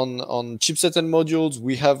on chipset and modules,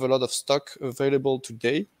 we have a lot of stock available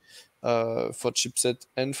today for chipset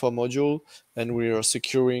and for module, and we are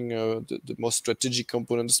securing the most strategic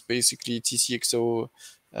components, basically TCXO,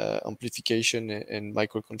 amplification, and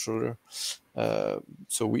microcontroller.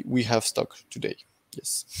 So we have stock today.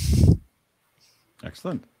 Yes.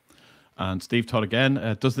 Excellent. And Steve Todd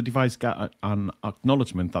again, does the device get an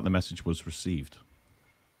acknowledgement that the message was received?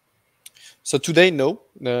 So today, no.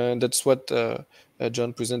 That's what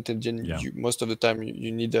John presented. Most of the time,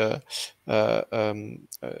 you need a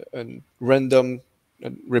random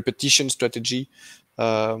repetition strategy.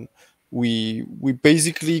 We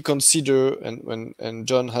basically consider, and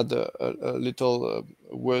John had a little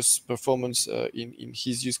worse performance in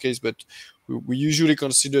his use case, but we usually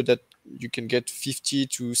consider that you can get 50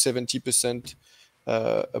 to 70%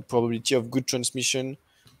 probability of good transmission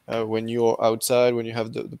when you're outside, when you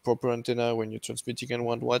have the proper antenna, when you're transmitting at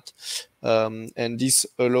 1 watt. And this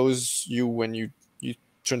allows you, when you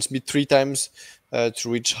transmit 3 times, to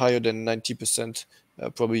reach higher than 90%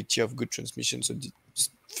 probability of good transmission. So it's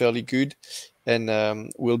fairly good.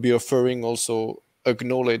 And we'll be offering also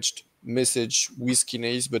acknowledged message with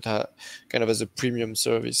Kinéis, but kind of as a premium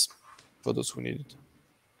service for those who need it.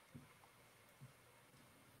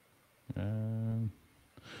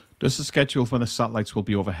 Does the schedule for the satellites will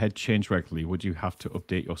be overhead change regularly? Would you have to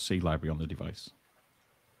update your C library on the device?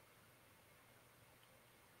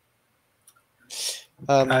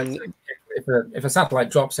 If a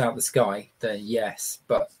satellite drops out of the sky, then yes.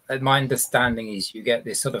 But my understanding is you get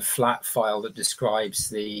this sort of flat file that describes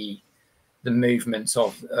the movements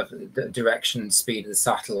of the direction and speed of the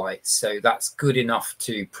satellite. So that's good enough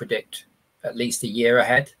to predict at least a year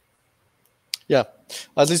ahead. Yeah,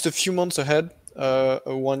 at least a few months ahead.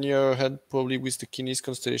 1 year ahead, probably, with the Kinéis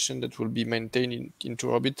constellation that will be maintained into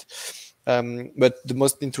orbit. But the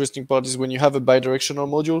most interesting part is when you have a bidirectional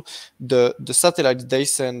module, the satellites, they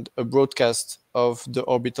send a broadcast of the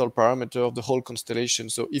orbital parameter of the whole constellation.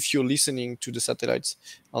 So if you're listening to the satellites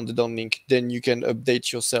on the downlink, then you can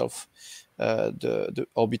update yourself the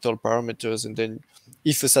orbital parameters. And then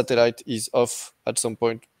if a satellite is off at some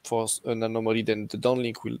point for an anomaly, then the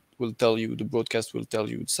downlink will tell you, the broadcast will tell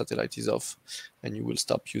you the satellite is off, and you will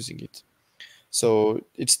stop using it. So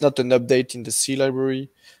it's not an update in the C library.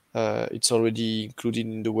 It's already included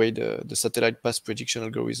in the way the satellite path prediction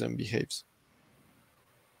algorithm behaves.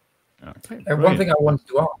 Okay, one thing I wanted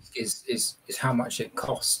to ask is how much it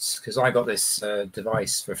costs, because I got this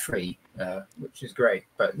device for free, which is great.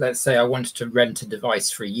 But let's say I wanted to rent a device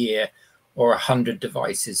for a year, or 100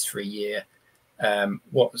 devices for a year.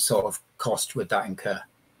 What sort of cost would that incur?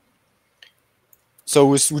 So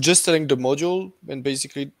we're just selling the module, and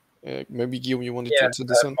basically Maybe Guillaume, you wanted to Yeah, answer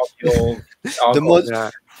this one? module.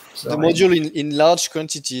 The module in large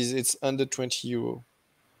quantities, it's under 20 euro.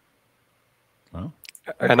 Wow.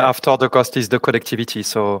 And after the cost is the connectivity.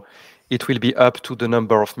 So it will be up to the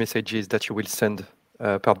number of messages that you will send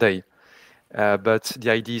per day. But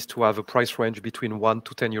the idea is to have a price range between 1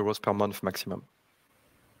 to 10 euros per month maximum.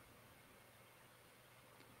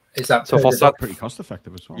 Is that so for pretty cost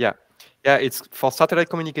effective as well? Yeah, it's for satellite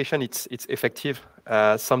communication. It's effective.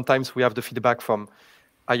 Sometimes we have the feedback from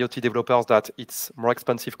IoT developers that it's more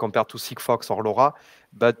expensive compared to Sigfox or LoRa,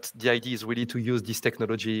 but the idea is really to use this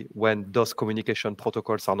technology when those communication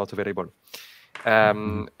protocols are not available.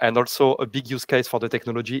 And also a big use case for the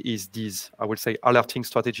technology is this, I would say, alerting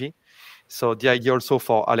strategy. So the idea also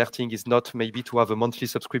for alerting is not maybe to have a monthly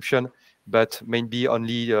subscription, but maybe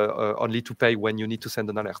only to pay when you need to send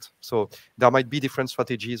an alert. So there might be different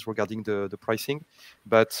strategies regarding the pricing.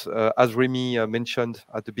 But as Rémi mentioned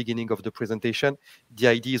at the beginning of the presentation, the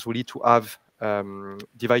idea is really to have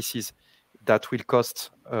devices that will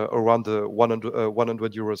cost around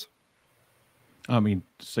 100 euros. I mean,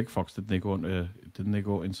 Sigfox, didn't they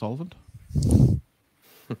go insolvent?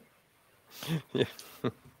 Yeah.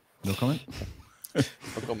 No comment.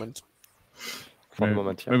 No comment. For the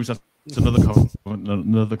moment, yeah. Maybe that's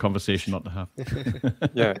another conversation not to have.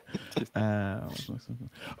 Yeah.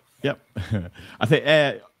 Yep. I think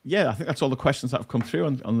that's all the questions that have come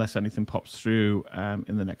through, unless anything pops through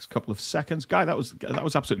in the next couple of seconds. Guy, that was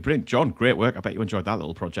absolutely brilliant. John, great work. I bet you enjoyed that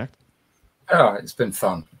little project. Oh, it's been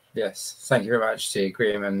fun. Yes. Thank you very much to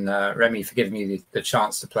Guillaume and Rémi for giving me the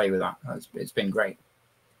chance to play with that. It's been great.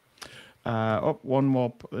 One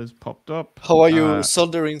more has popped up. How are your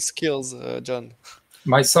soldering skills, John?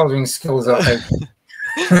 My soldering skills are okay.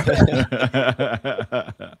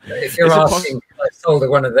 If you're asking, I solder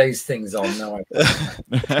one of those things on. No,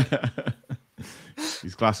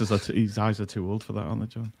 his eyes are too old for that, aren't they,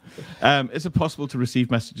 John? Is it possible to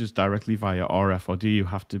receive messages directly via RF, or do you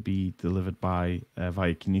have to be delivered via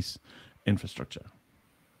Kinéis infrastructure?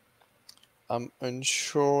 So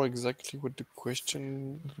what the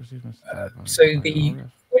question.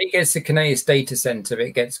 When it gets to Kinéis data center,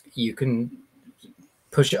 you can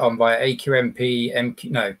push it on via AQMP,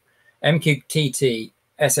 MQTT,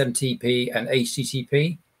 SMTP, and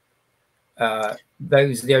HTTP.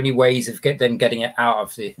 Those are the only ways of getting it out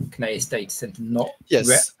of the Kinéis data center. Not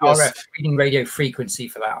RF reading radio frequency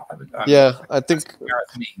for that. I think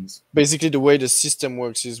basically the way the system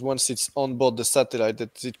works is once it's on board the satellite,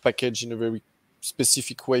 that it's packaged in a very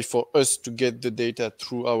specific way for us to get the data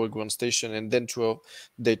through our ground station and then to our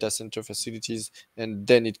data center facilities, and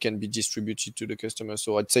then it can be distributed to the customer.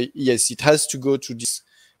 So I'd say yes, it has to go to this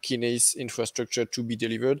Kinéis infrastructure to be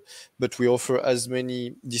delivered, but we offer as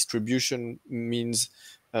many distribution means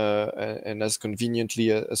and as conveniently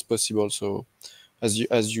as possible. So as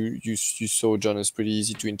you saw, John, it's pretty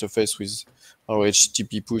easy to interface with our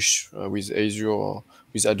HTTP push with Azure or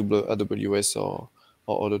with AWS or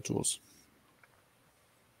other tools.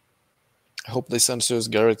 I hope this answers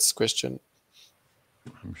Garrett's question.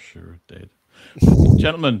 I'm sure it did.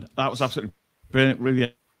 Gentlemen, that was absolutely brilliant.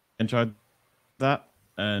 Really enjoyed that.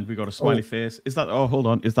 And we got a smiley face. Is that? Oh, hold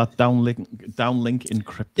on. Is that downlink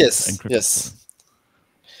encrypted? Yes. Encrypted?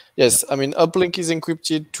 Yes. I mean, uplink is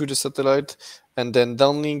encrypted to the satellite, and then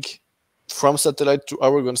downlink from satellite to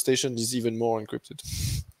our ground station is even more encrypted.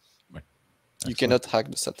 Right. You cannot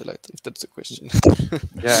hack the satellite, if that's the question.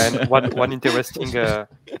 Yeah, and one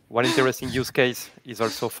interesting use case is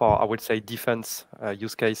also for, I would say, defense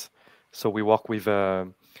use case. So we work with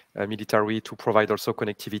military to provide also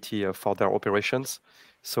connectivity for their operations.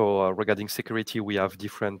 So regarding security, we have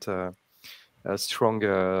different strong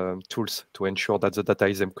tools to ensure that the data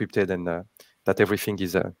is encrypted and that everything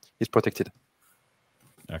is protected.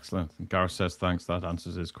 Excellent. And Gareth says thanks. That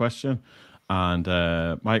answers his question. And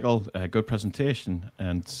Michael, good presentation,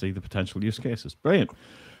 and see the potential use cases. Brilliant.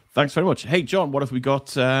 Thanks very much. Hey, John, what have we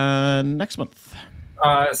got next month?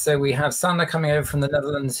 So we have Sander coming over from the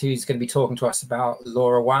Netherlands, who's going to be talking to us about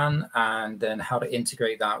LoRaWAN and then how to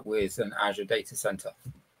integrate that with an Azure data center.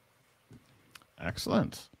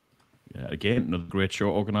 Excellent. Yeah, again, another great show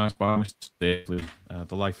organised by Mr. Staveley,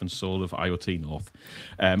 the life and soul of IoT North.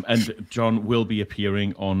 And John will be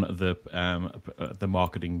appearing on the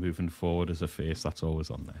marketing moving forward as a face. That's always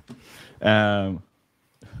on there.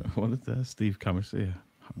 What did Steve Cameron say?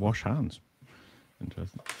 Wash hands.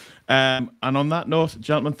 Interesting. And on that note,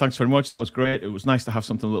 gentlemen, thanks very much. That was great. It was nice to have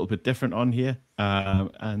something a little bit different on here.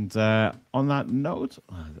 And on that note,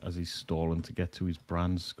 as he's stalling to get to his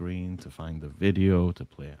brand screen to find the video to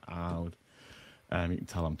play it out, You can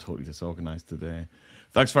tell I'm totally disorganized today.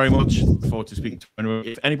 Thanks very much. Look forward to speaking to anyone.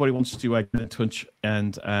 If anybody wants to get in touch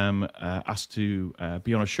and ask to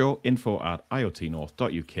be on a show,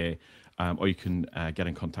 info@iotnorth.uk, or you can get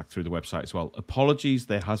in contact through the website as well. Apologies,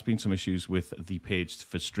 there has been some issues with the page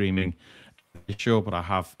for streaming the show, but I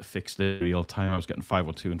have fixed it in real time. I was getting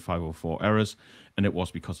 502 and 504 errors, and it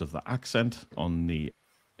was because of the accent on the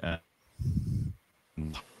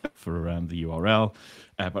for the URL,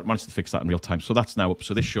 but managed to fix that in real time. So that's now up.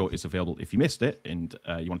 So this show is available if you missed it and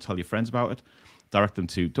you want to tell your friends about it. Direct them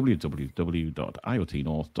to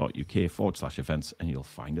www.iotnorth.uk/events, and you'll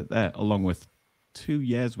find it there, along with 2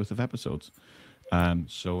 years worth of episodes.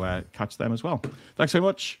 So catch them as well. Thanks very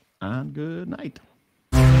much, and good night.